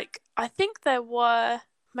variety. Like, I think there were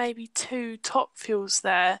maybe 2 top fuels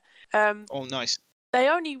there. Oh, nice. They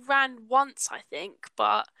only ran once, I think,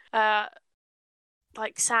 but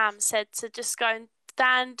like Sam said, to just go and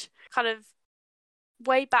stand kind of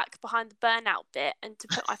way back behind the burnout bit and to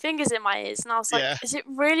put my fingers in my ears, and I was like, is it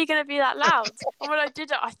really going to be that loud? And when I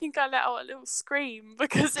did it, I think I let out a little scream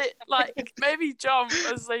because it like made me jump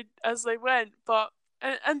as they went. But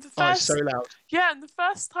and the first, so loud. Yeah, and the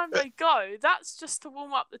first time they go, that's just to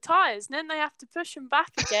warm up the tires, and then they have to push them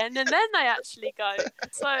back again, and then they actually go.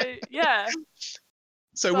 So yeah.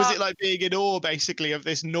 So was it like being in awe, basically, of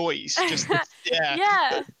this noise? Just yeah.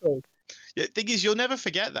 Yeah. Cool. The thing is, you'll never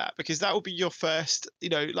forget that, because that will be your first,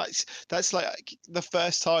 like that's like the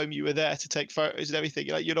first time you were there to take photos and everything.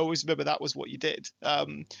 Like, you'll always remember that was what you did.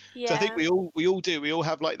 So I think we all do. We all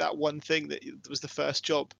have like that one thing that was the first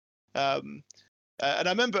job. And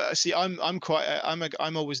I remember, see, I'm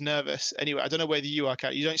always nervous anyway. I don't know whether you are,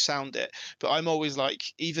 Kat. You don't sound it, but I'm always like,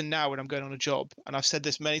 even now when I'm going on a job, and I've said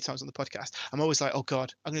this many times on the podcast, I'm always like, oh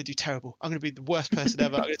God, I'm going to do terrible. I'm going to be the worst person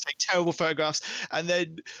ever. I'm going to take terrible photographs. And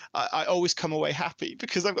then I always come away happy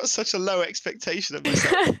because I've got such a low expectation of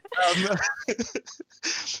myself.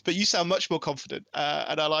 But you sound much more confident,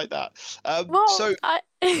 and I like that. I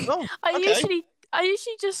usually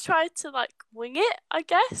just try to like wing it, I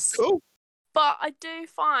guess. Cool. But I do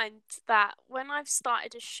find that when I've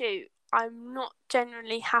started a shoot, I'm not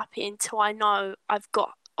generally happy until I know I've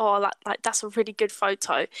got, like that's a really good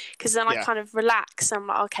photo, because then I kind of relax. And I'm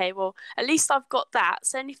like, okay, well, at least I've got that.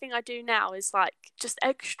 So anything I do now is like just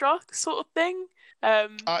extra sort of thing.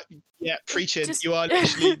 Preaching. You are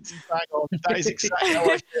literally bang on. That is exactly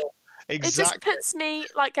how I feel. Exactly. It just puts me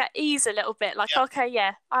like at ease a little bit. Like,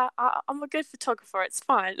 okay, I'm a good photographer. It's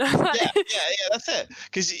fine. yeah, that's it.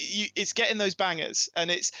 Because it's getting those bangers,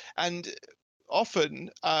 and often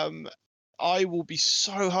I will be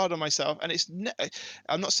so hard on myself, and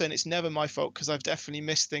I'm not saying it's never my fault, because I've definitely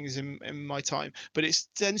missed things in my time, but it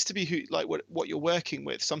tends to be what you're working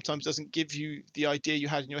with sometimes doesn't give you the idea you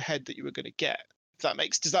had in your head that you were going to get. Does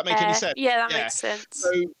that make any sense? Yeah, that makes sense. So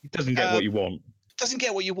it doesn't get what you want. Doesn't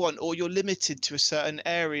get what you want, or you're limited to a certain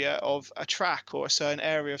area of a track or a certain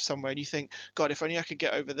area of somewhere, and you think, God, if only I could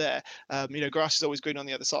get over there. Grass is always green on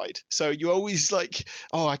the other side, so you're always like,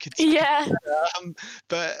 oh, I could. Yeah.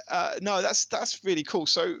 No, that's really cool.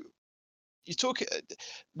 So you talk.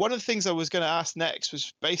 One of the things I was going to ask next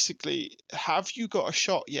was basically, have you got a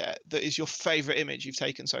shot yet that is your favorite image you've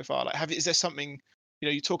taken so far? Like, is there something?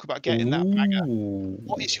 You talk about getting that banger.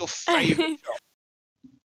 What is your favorite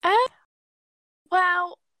shot?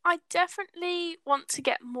 Well, I definitely want to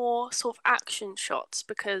get more sort of action shots,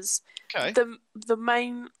 because the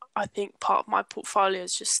main, I think, part of my portfolio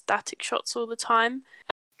is just static shots all the time.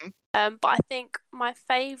 But I think my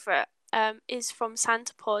favourite is from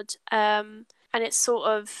Santapod, and it's sort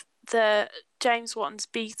of the James Watton's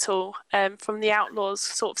beetle from the Outlaws,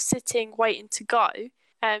 sort of sitting, waiting to go.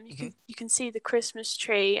 You can see the Christmas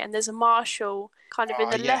tree, and there's a marshal kind of in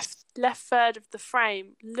the left third of the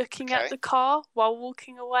frame looking at the car while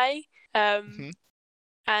walking away. And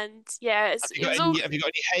yeah, have you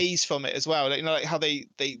got any haze from it as well? Like how they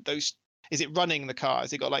those, is it running the car?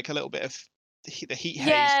 Has it got like a little bit of the heat haze?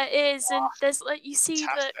 Yeah, it is. And there's like, you see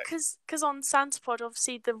because on Santapod,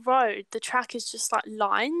 obviously the track is just like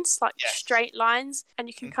lines, like straight lines, and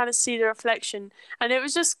you can kind of see the reflection, and it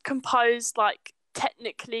was just composed like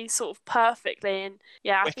technically sort of perfectly, and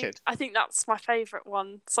I think that's my favorite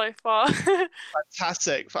one so far.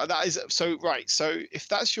 Fantastic. That is so right. So if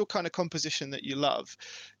that's your kind of composition that you love,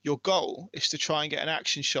 your goal is to try and get an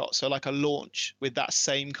action shot, so like a launch with that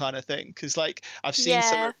same kind of thing, because like I've seen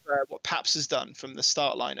some of what Paps has done from the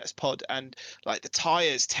start line at his pod, and like the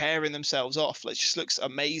tires tearing themselves off, it just looks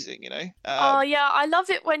amazing. I love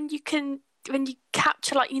it when you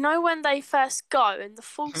capture, like, when they first go and the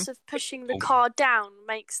force of pushing the car down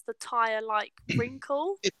makes the tire like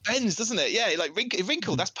wrinkle. It bends, doesn't it? Yeah, like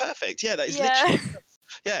wrinkle. That's perfect. Yeah, that is literally.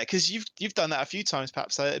 Yeah, because you've done that a few times,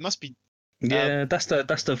 perhaps. So it must be. Yeah, that's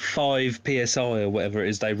the 5 psi or whatever it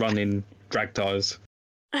is they run in drag tires,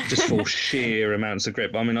 just for sheer amounts of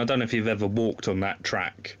grip. I mean, I don't know if you've ever walked on that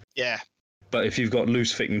track. Yeah. But if you've got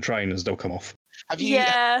loose fitting trainers, they'll come off. Have you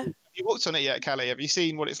walked on it yet, Calli? Have you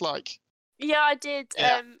seen what it's like? Yeah, I did.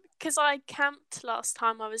 Because I camped last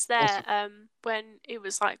time I was there. Awesome. When it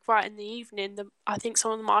was like right in the evening, I think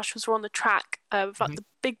some of the marshals were on the track with like the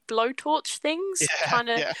big blowtorch things, trying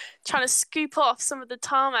to scoop off some of the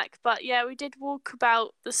tarmac. But yeah, we did walk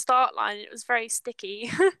about the start line. It was very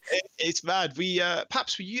sticky. It's mad.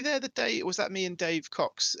 Paps, were you there the day? Was that me and Dave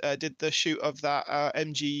Cox did the shoot of that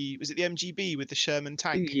MG? Was it the MGB with the Sherman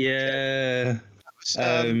tank? Yeah.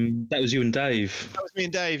 That was you and Dave. That was me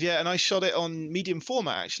and Dave, yeah, and I shot it on medium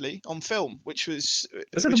format, actually, on film, which Was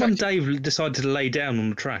that the one Dave decided to lay down on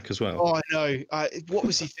the track as well? Oh, I know. What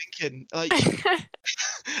was he thinking? Like,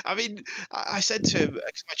 I mean, I said to him,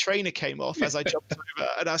 because my trainer came off as I jumped over,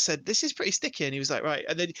 and I said, "This is pretty sticky," and he was like, "Right."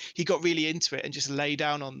 And then he got really into it and just lay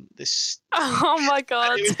down on this. Oh my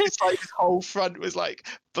god! It was just like his whole front was like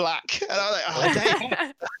black, and I was like, "Oh,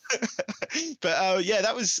 damn!" But yeah,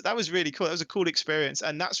 that was really cool. That was a cool experience,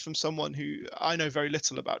 and that's from someone who I know very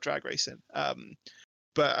little about drag racing.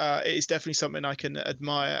 But it is definitely something I can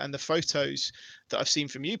admire, and the photos that I've seen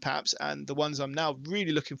from you, Paps, and the ones I'm now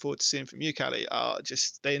really looking forward to seeing from you, Calli, are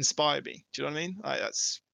just, they inspire me. Do you know what I mean? Like,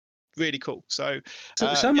 that's really cool. So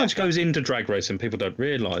much goes into drag racing, people don't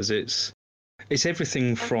realise. It's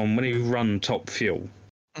everything from when you run Top Fuel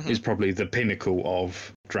is probably the pinnacle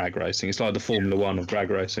of drag racing. It's like the Formula One of drag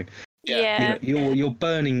racing. Yeah. You know, you're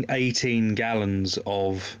burning 18 gallons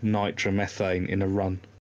of nitromethane in a run.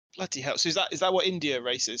 Bloody hell! So is that what India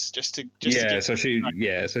races? So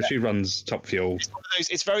she runs Top Fuel. It's one of those.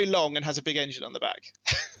 It's very long and has a big engine on the back.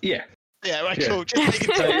 Yeah. Yeah, right. Yeah. Cool.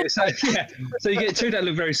 So you get two that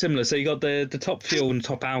look very similar. So you got the Top Fuel and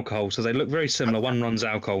Top Alcohol. So they look very similar. One runs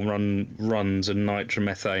alcohol, runs a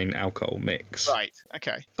nitromethane alcohol mix. Right.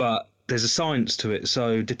 Okay. But there's a science to it.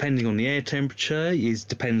 So depending on the air temperature,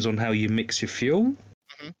 depends on how you mix your fuel.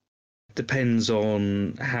 Depends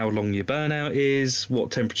on how long your burnout is,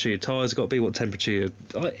 what temperature your tyres got to be, what temperature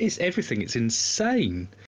it's everything. It's insane.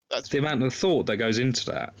 That's the amount of thought that goes into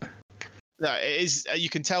that. No, it is. You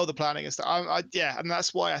can tell the planning and stuff. Yeah, and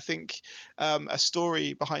that's why I think a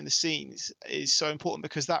story behind the scenes is so important,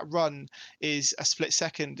 because that run is a split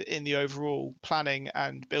second in the overall planning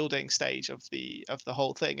and building stage of the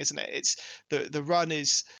whole thing, isn't it? It's the run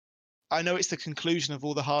is. I know it's the conclusion of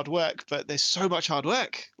all the hard work, but there's so much hard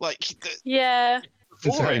work. Like, yeah,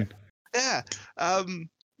 yeah.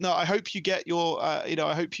 No, I hope you get your.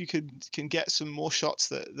 I hope you can get some more shots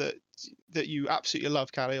that you absolutely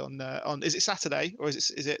love, Calli. On is it Saturday or is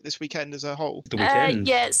it this weekend as a whole? The weekend.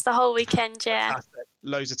 Yeah, it's the whole weekend. Yeah. Fantastic.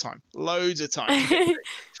 Loads of time.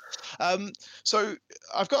 So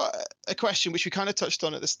I've got a question which we kind of touched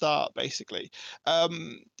on at the start. Basically, I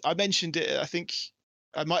mentioned it. I think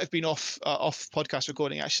I might have been off podcast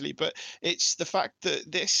recording actually, but it's the fact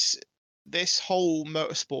that this whole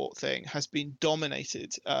motorsport thing has been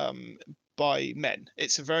dominated by men.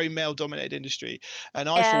 It's a very male dominated industry, and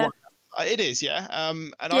I for one, it is, yeah.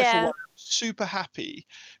 And I for one, am super happy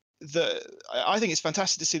that I think it's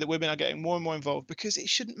fantastic to see that women are getting more and more involved, because it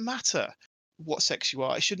shouldn't matter what sex you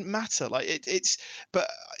are. It shouldn't matter. Like it's. But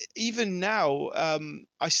even now,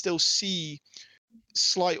 I still see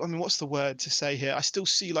slight. I mean, what's the word to say here? I still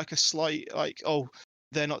see like a slight, like, oh,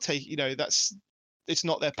 they're not taking. It's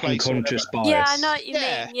not their place. Unconscious bias. Yeah, I know what you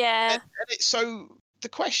mean. Yeah. And so the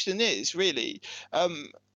question is really,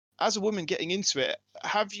 as a woman getting into it,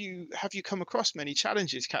 have you come across many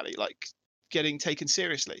challenges, Calli, like getting taken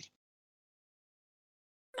seriously?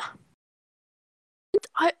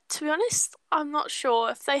 To be honest, I'm not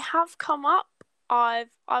sure. If they have come up,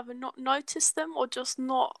 I've either not noticed them or just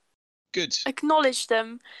not acknowledged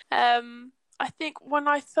them. I think when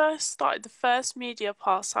I first started, the first media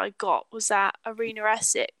pass I got was at Arena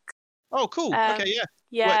Essex. Oh, cool. Okay, yeah.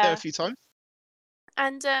 Yeah. Worked there a few times.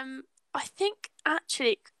 And I think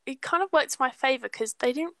actually it kind of worked to my favour, because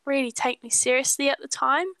they didn't really take me seriously at the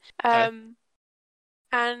time.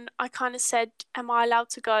 And I kind of said, am I allowed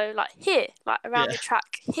to go like here, like around the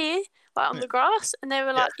track here, like on the grass? And they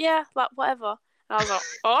were like, yeah, like whatever. And I was like,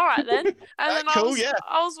 all right then. And then I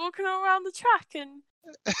was walking around the track, and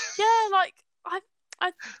yeah, like I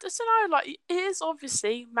don't know, like it is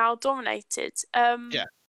obviously male dominated. And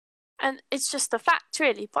it's just a fact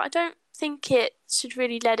really, but I don't think it should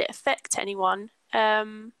really let it affect anyone.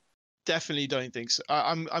 Definitely don't think so.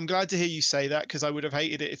 I'm glad to hear you say that, because I would have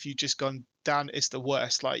hated it if you'd just gone down. It's the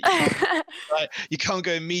worst. Like you can't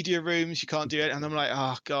go in media rooms, you can't do it, and I'm like,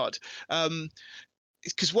 oh god.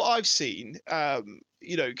 Because what I've seen,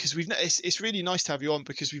 because it's really nice to have you on,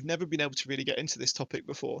 because we've never been able to really get into this topic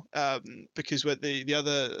before. Because the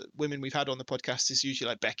other women we've had on the podcast is usually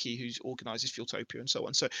like Becky, who organises Fueltopia and so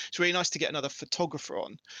on. So it's really nice to get another photographer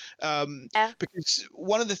on. Because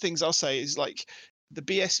one of the things I'll say is like the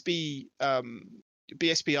BSB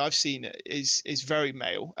I've seen is very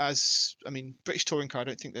male. As I mean, British Touring Car, I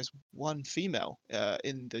don't think there's one female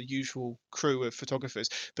in the usual crew of photographers,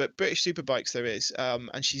 but British Superbikes there is,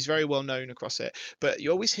 and she's very well known across it. But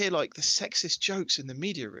you always hear like the sexist jokes in the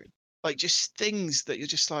media room, like just things that you're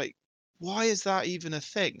just like, why is that even a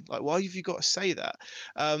thing? Like, why have you got to say that?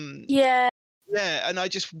 Yeah, and I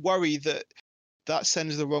just worry that that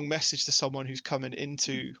sends the wrong message to someone who's coming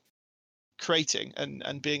into creating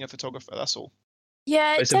and being a photographer. That's all.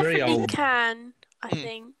 Yeah, it It's a very definitely old, can, I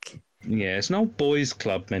think. yeah, it's an old boys'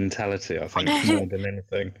 club mentality, I think, more than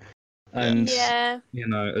anything. And Yeah. you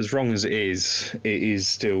know, as wrong as it is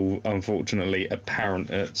still unfortunately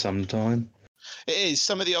apparent at some time. It is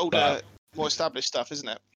some of the older, more established stuff, isn't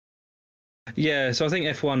it? Yeah, so I think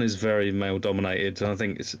F1 is very male dominated. I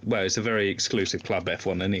think it's a very exclusive club,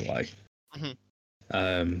 F1 anyway.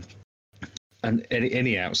 Mm-hmm. And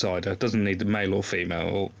any outsider doesn't need male or female,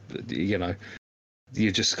 or you know,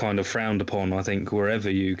 you're just kind of frowned upon, I think,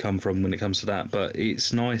 wherever you come from when it comes to that. But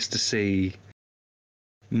it's nice to see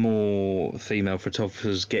more female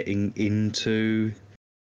photographers getting into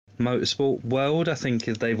motorsport world. I think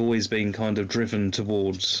they've always been kind of driven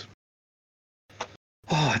towards,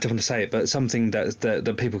 I don't want to say it, but something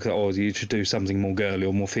that people go, oh, you should do something more girly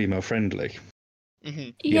or more female friendly.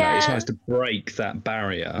 Mm-hmm. You know, it's nice to break that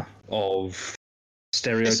barrier of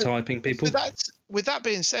stereotyping people. With that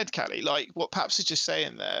being said, Calli, like what Paps is just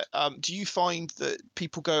saying there, do you find that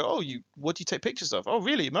people go, oh, what do you take pictures of? Oh,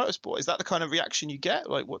 really, motorsport? Is that the kind of reaction you get?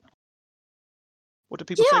 Like, what do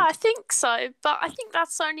people think? Yeah, I think so, but I think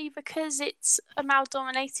that's only because it's a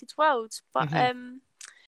male-dominated world. But yeah,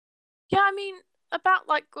 I mean, about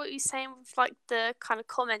like what you're saying with like the kind of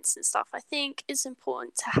comments and stuff, I think it's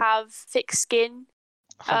important to have thick skin.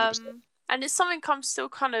 100%. And it's something I'm still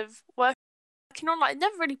kind of working on. Like, it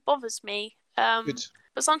never really bothers me. Good.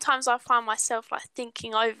 But sometimes I find myself like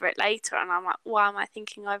thinking over it later, and I'm like, why am I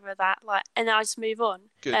thinking over that? Like, and then I just move on.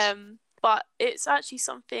 Good. But it's actually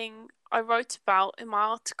something I wrote about in my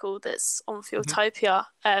article that's on Fueltopia.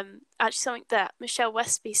 Actually, something that Michelle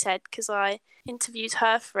Westby said, because I interviewed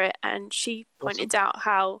her for it, and she pointed out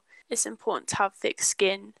how it's important to have thick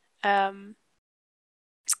skin.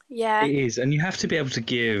 Yeah, it is, and you have to be able to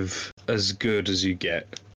give as good as you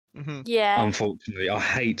get. Yeah. Unfortunately, I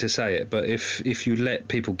hate to say it, but if you let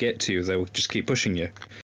people get to you, they will just keep pushing you,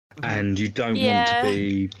 and you don't want to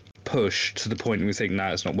be pushed to the point where you think, no,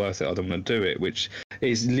 it's not worth it, I don't want to do it, which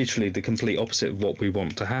is literally the complete opposite of what we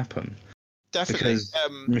want to happen. Definitely. Because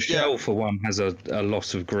Michelle, for one, has a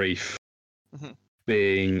lot of grief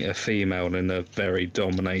being a female in a very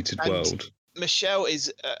dominated world. Michelle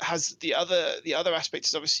has the other aspect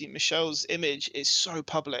is obviously Michelle's image is so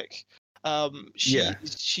public.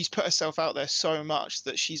 She's put herself out there so much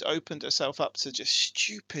that she's opened herself up to just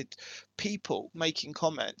stupid people making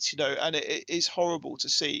comments, you know, and it is horrible to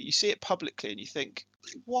see. You see it publicly and you think,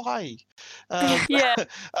 why? Like,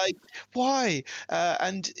 why?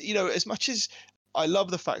 And you know, as much as I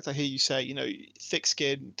love the fact I hear you say, you know, thick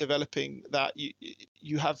skin, developing that,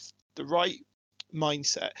 you have the right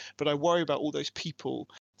mindset, but I worry about all those people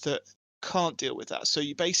that can't deal with that. So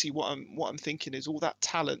you basically what I'm thinking is all that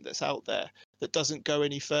talent that's out there that doesn't go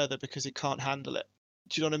any further because it can't handle it.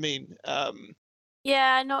 Do you know what I mean?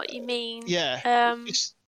 Yeah, I know what you mean. Yeah.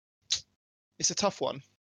 It's a tough one.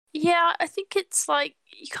 Yeah, I think it's like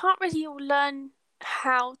you can't really learn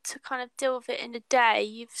how to kind of deal with it in a day.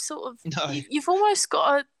 You've sort of you've almost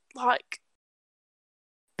got to like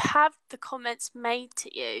have the comments made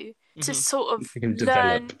to you to sort of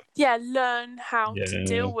learn how to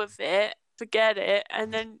deal with it, forget it,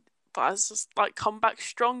 and then but it's just like come back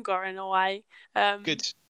stronger in a way.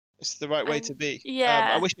 Good. It's the right way to be.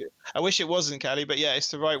 Yeah. I wish it wasn't, Calli, but yeah,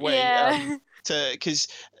 it's the right way. Yeah. Because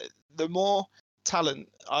the more talent,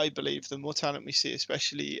 I believe, the more talent we see,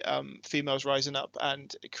 especially females rising up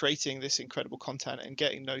and creating this incredible content and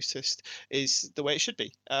getting noticed, is the way it should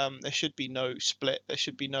be. There should be no split. There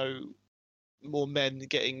should be no more men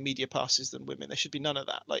getting media passes than women. There should be none of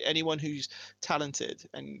that. Like anyone who's talented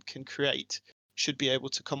and can create should be able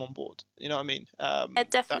to come on board. You know what I mean? Yeah,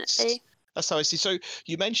 definitely. That's how I see. So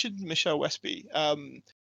you mentioned Michelle Westby.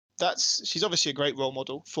 She's obviously a great role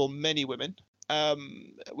model for many women.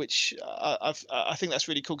 Which I think that's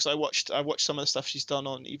really cool because I watched some of the stuff she's done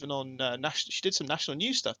on national. She did some national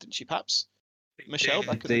news stuff, didn't she, Paps? Michelle,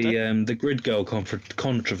 back in the day. The grid girl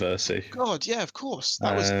controversy. God, yeah, of course. She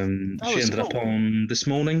ended up on This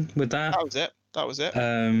Morning with that. That was it.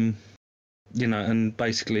 You know, and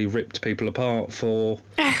basically ripped people apart for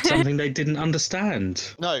something they didn't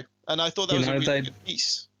understand. No, and I thought that was a really good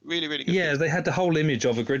piece. Really, really good. Yeah, they had the whole image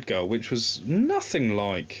of a grid girl, which was nothing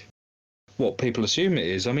like what people assume it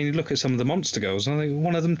is. I mean, you look at some of the monster girls, and I think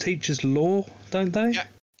one of them teaches law, don't they?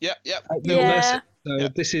 Yeah. So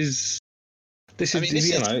this is getting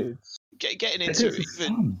into getting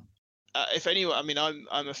into if anyone, I mean,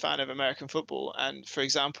 I'm a fan of American football, and for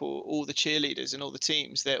example, all the cheerleaders and all the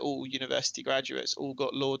teams, they're all university graduates, all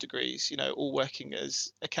got law degrees, all working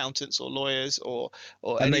as accountants or lawyers or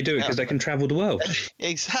And they do anything it because else. they can travel the world.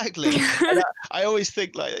 Exactly. And I always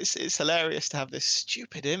think like it's hilarious to have this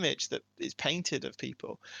stupid image that is painted of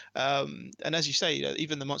people. And as you say,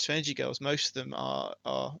 even the Monster Energy girls, most of them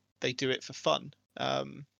are they do it for fun.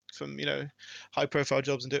 From high profile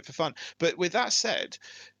jobs and do it for fun. But with that said,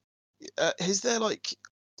 is there like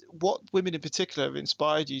what women in particular have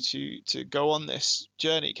inspired you to go on this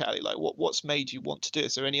journey, Calli? Like what's made you want to do it?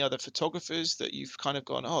 Is there any other photographers that you've kind of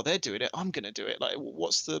gone, oh, they're doing it, I'm gonna do it? Like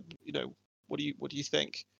what's the what do you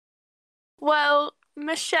think? Well,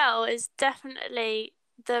 Michelle is definitely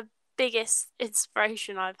the biggest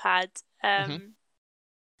inspiration I've had. Mhm.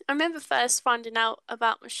 I remember first finding out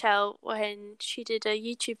about Michelle when she did a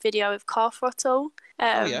YouTube video with Car Throttle.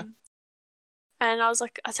 Oh yeah. And I was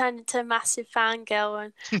like, I turned into a massive fangirl,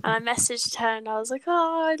 and I messaged her, and I was like,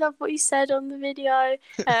 oh, I love what you said on the video.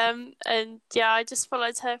 And yeah, I just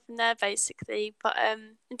followed her from there basically. But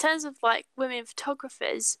in terms of like women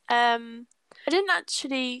photographers, I didn't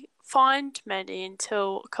actually find many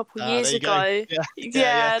until a couple years There you go. ago.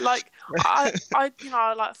 Yeah. Yeah, like I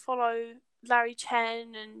like follow Larry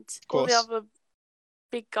Chen and Of all the course. other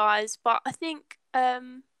big guys, but I think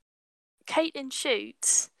Caitlin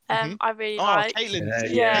Shoots. Mhm. I really Oh, like.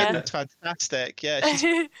 Yeah. Caitlin's fantastic. Yeah,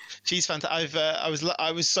 she's fantastic.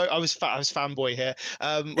 I was fanboy here.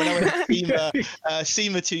 When I went to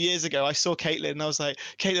SEMA 2 years ago, I saw Caitlin and I was like,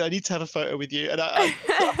 Caitlin, I need to have a photo with you. And I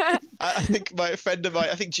think my friend of mine,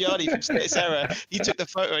 I think Gianni from Sarah, he took the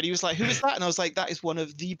photo and he was like, who is that? And I was like, that is one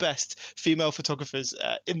of the best female photographers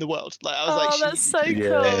in the world. Like I was like, that's so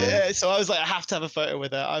cool. so I was like, I have to have a photo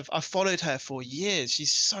with her. I've followed her for years.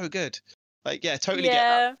 She's so good. Like, yeah, totally get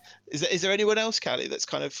that. Is there anyone else, Calli, that's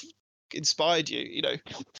kind of inspired you?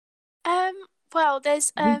 Well,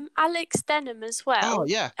 there's Alex Denham as well. Oh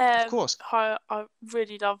yeah, of course. I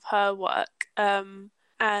really love her work.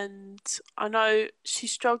 And I know she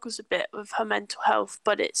struggles a bit with her mental health,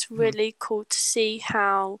 but it's really cool to see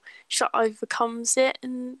how she overcomes it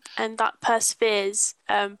and that perseveres.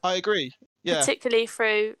 I agree. Yeah. Particularly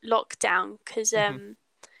through lockdown, because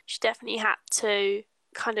she definitely had to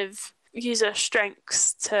kind of use her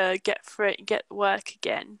strengths to get through it and get work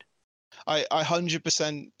again. I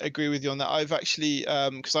 100% agree with you on that. I've actually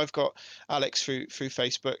because I've got Alex through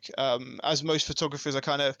Facebook. As most photographers,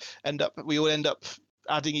 we all end up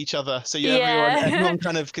adding each other, so everyone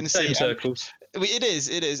kind of can see. Same circles. It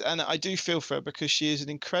is, and I do feel for her because she is an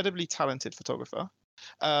incredibly talented photographer.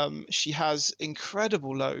 She has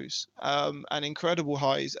incredible lows and incredible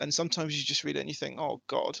highs, and sometimes you just read it and you think, oh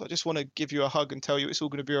God, I just want to give you a hug and tell you it's all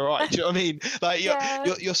going to be all right. Do you know what I mean? Like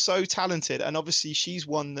you're so talented, and obviously she's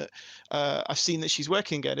one that I've seen that she's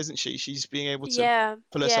working again, isn't she? She's being able to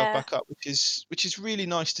pull herself back up, which is really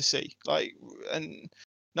nice to see. Like, and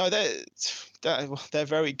no, they're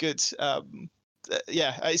very good.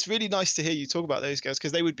 Yeah, it's really nice to hear you talk about those girls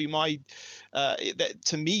because they would be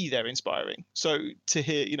to me they're inspiring. So to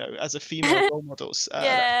hear, as a female role models,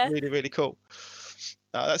 that's really, really cool.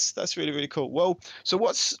 That's really, really cool. Well, so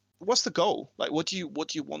what's the goal? Like, what do you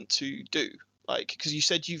want to do? Like, because you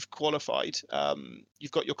said you've qualified,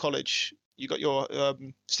 you've got your college, you got your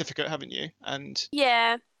certificate, haven't you? And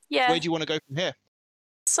yeah. Where do you want to go from here?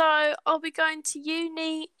 So I'll be going to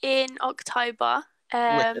uni in October.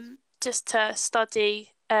 Just to study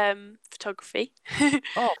photography.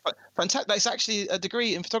 Oh, fantastic! That's actually a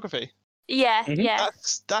degree in photography. Yeah, yeah.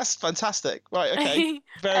 That's fantastic. Right, okay.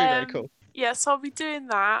 Very, very cool. Yeah, so I'll be doing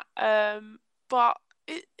that. But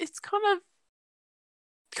it's kind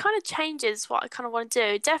of changes what I kind of want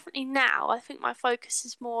to do. Definitely now, I think my focus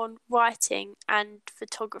is more on writing and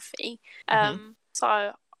photography.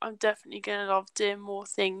 So I'm definitely going to love doing more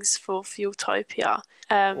things for Fueltopia.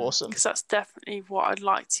 Awesome. Because that's definitely what I'd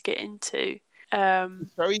like to get into.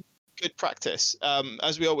 It's very good practice.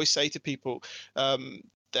 As we always say to people,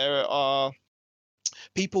 there are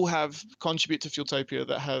people have contributed to Fueltopia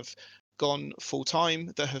that have gone full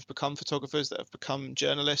time, that have become photographers, that have become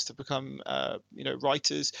journalists, have become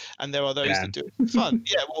writers, and there are those that do it for fun.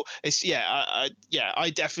 Yeah, well, it's I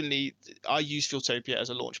definitely use Fueltopia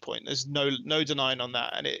as a launch point. There's no denying on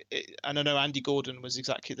that, and and I know Andy Gordon was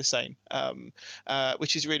exactly the same,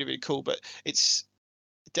 which is really, really cool. But it's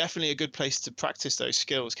definitely a good place to practice those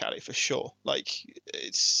skills, Calli, for sure. Like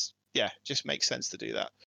just makes sense to do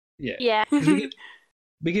that. Yeah.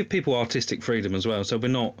 We give people artistic freedom as well, so we're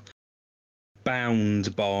not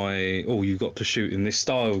bound by you've got to shoot in this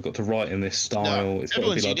style, you've got to write in this style. No, it's got to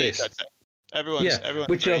be like unique, this. Everyone's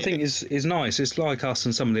which I think creating. is nice. It's like us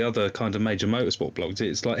and some of the other kind of major motorsport blogs.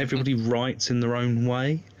 It's like everybody writes in their own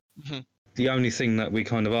way. Mm-hmm. The only thing that we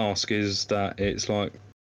kind of ask is that it's like,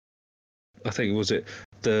 I think, was it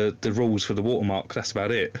the rules for the watermark? That's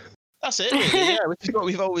about it. That's it, really. Yeah, which is what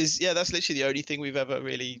we've always. Yeah, that's literally the only thing we've ever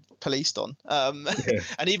really policed on.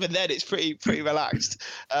 And even then, it's pretty relaxed.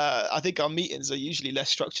 I think our meetings are usually less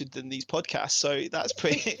structured than these podcasts, so that's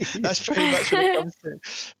pretty much what it comes to.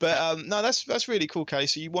 But no, that's really cool, Calli.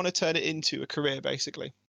 So you want to turn it into a career,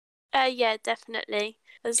 basically. Yeah, definitely.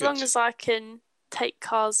 As long as I can take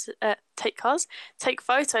photos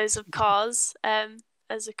of cars,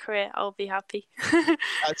 as a career, I'll be happy.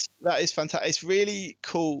 That is fantastic. It's really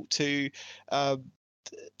cool to.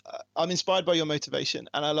 I'm inspired by your motivation,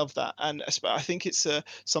 and I love that. And I think it's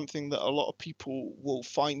something that a lot of people will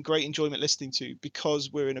find great enjoyment listening to,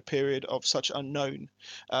 because we're in a period of such unknown,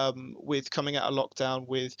 with coming out of lockdown,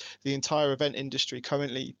 with the entire event industry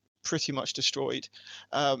currently pretty much destroyed.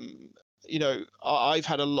 You know, I've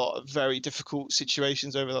had a lot of very difficult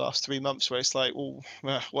situations over the last 3 months where it's like, well,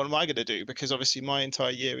 what am I going to do? Because obviously my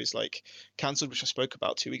entire year is like cancelled, which I spoke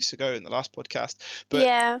about 2 weeks ago in the last podcast. But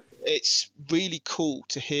yeah, it's really cool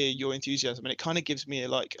to hear your enthusiasm, and it kind of gives me a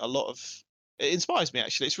lot of. It inspires me,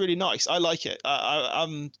 actually. It's really nice. I like it.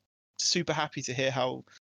 I'm super happy to hear how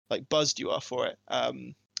like buzzed you are for it.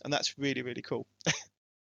 And that's really, really cool.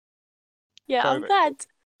 yeah, Very, I'm very glad. cool.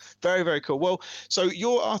 Very, very cool. Well, so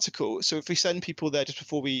your article, so if we send people there just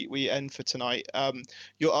before we end for tonight,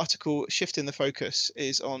 your article, Shifting the Focus,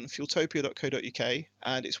 is on fueltopia.co.uk,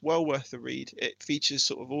 and it's well worth the read. It features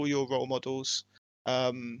sort of all your role models.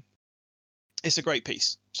 It's a great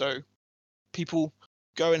piece. So people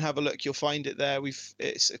go and have a look. You'll find it there.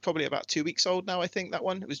 It's probably about 2 weeks old now, I think, that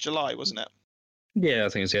one. It was July, wasn't it? Yeah, I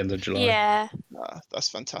think it's the end of July. Yeah. That's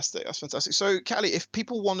fantastic. That's fantastic. So, Calli, if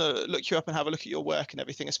people want to look you up and have a look at your work and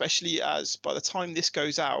everything, especially as by the time this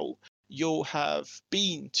goes out, you'll have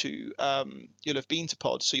been to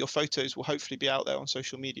Pod, so your photos will hopefully be out there on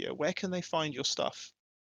social media. Where can they find your stuff?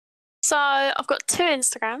 So I've got 2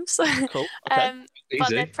 Instagrams. Cool. Okay.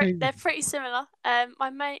 But Easy. they're pretty similar.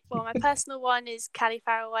 My personal one is Calli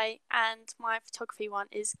Faraway, and my photography one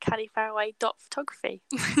is callifaraway.photography.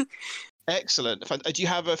 Excellent. Do you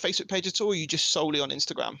have a Facebook page at all, or are you just solely on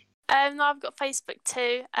Instagram? No, I've got Facebook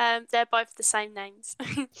too. They're both the same names.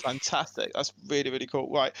 Fantastic. That's really, really cool.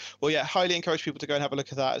 Right. Well, yeah, highly encourage people to go and have a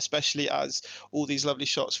look at that, especially as all these lovely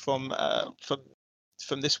shots from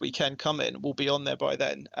this weekend come in will be on there by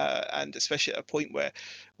then, and especially at a point where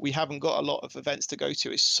we haven't got a lot of events to go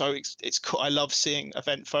to. It's cool. I love seeing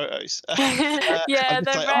event photos. Yeah,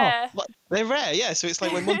 they're rare. They're rare, yeah. So it's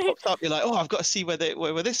like when one pops up, you're like, oh, I've got to see where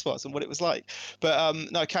this was and what it was like. But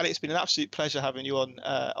no, Calli, it's been an absolute pleasure having you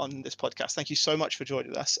on this podcast. Thank you so much for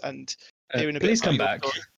joining us and hearing a bit. Please come back.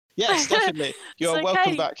 Yes, definitely. You're okay.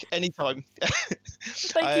 welcome back anytime.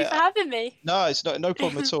 Thank you for having me. No, it's no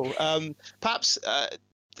problem at all. Paps,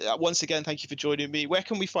 once again, thank you for joining me. Where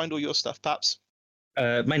can we find all your stuff, Paps?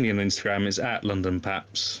 Mainly on Instagram. It's at London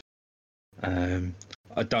Paps. I'm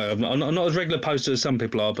not as regular poster as some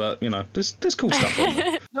people are, but you know, there's cool stuff on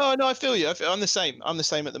there. No, I feel you. I'm the same. I'm the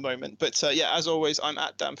same at the moment. But yeah, as always, I'm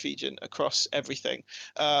at Dan Fegan across everything,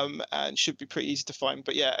 and should be pretty easy to find.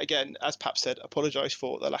 But yeah, again, as Pap said, apologise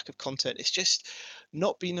for the lack of content. It's just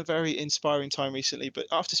not been a very inspiring time recently. But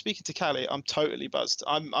after speaking to Calli, I'm totally buzzed.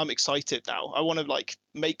 I'm excited now. I want to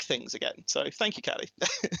make things again. So thank you, Calli.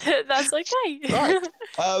 That's okay. Right.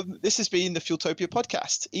 This has been the Fueltopia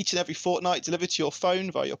podcast, each and every fortnight delivered to your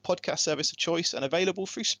phone via your podcast service of choice and available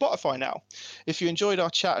through Spotify now. If you enjoyed our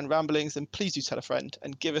chat and ramblings, then please do tell a friend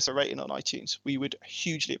and give us a rating on iTunes. We would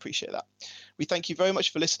hugely appreciate that. We thank you very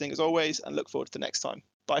much for listening as always and look forward to the next time.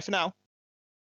 Bye for now.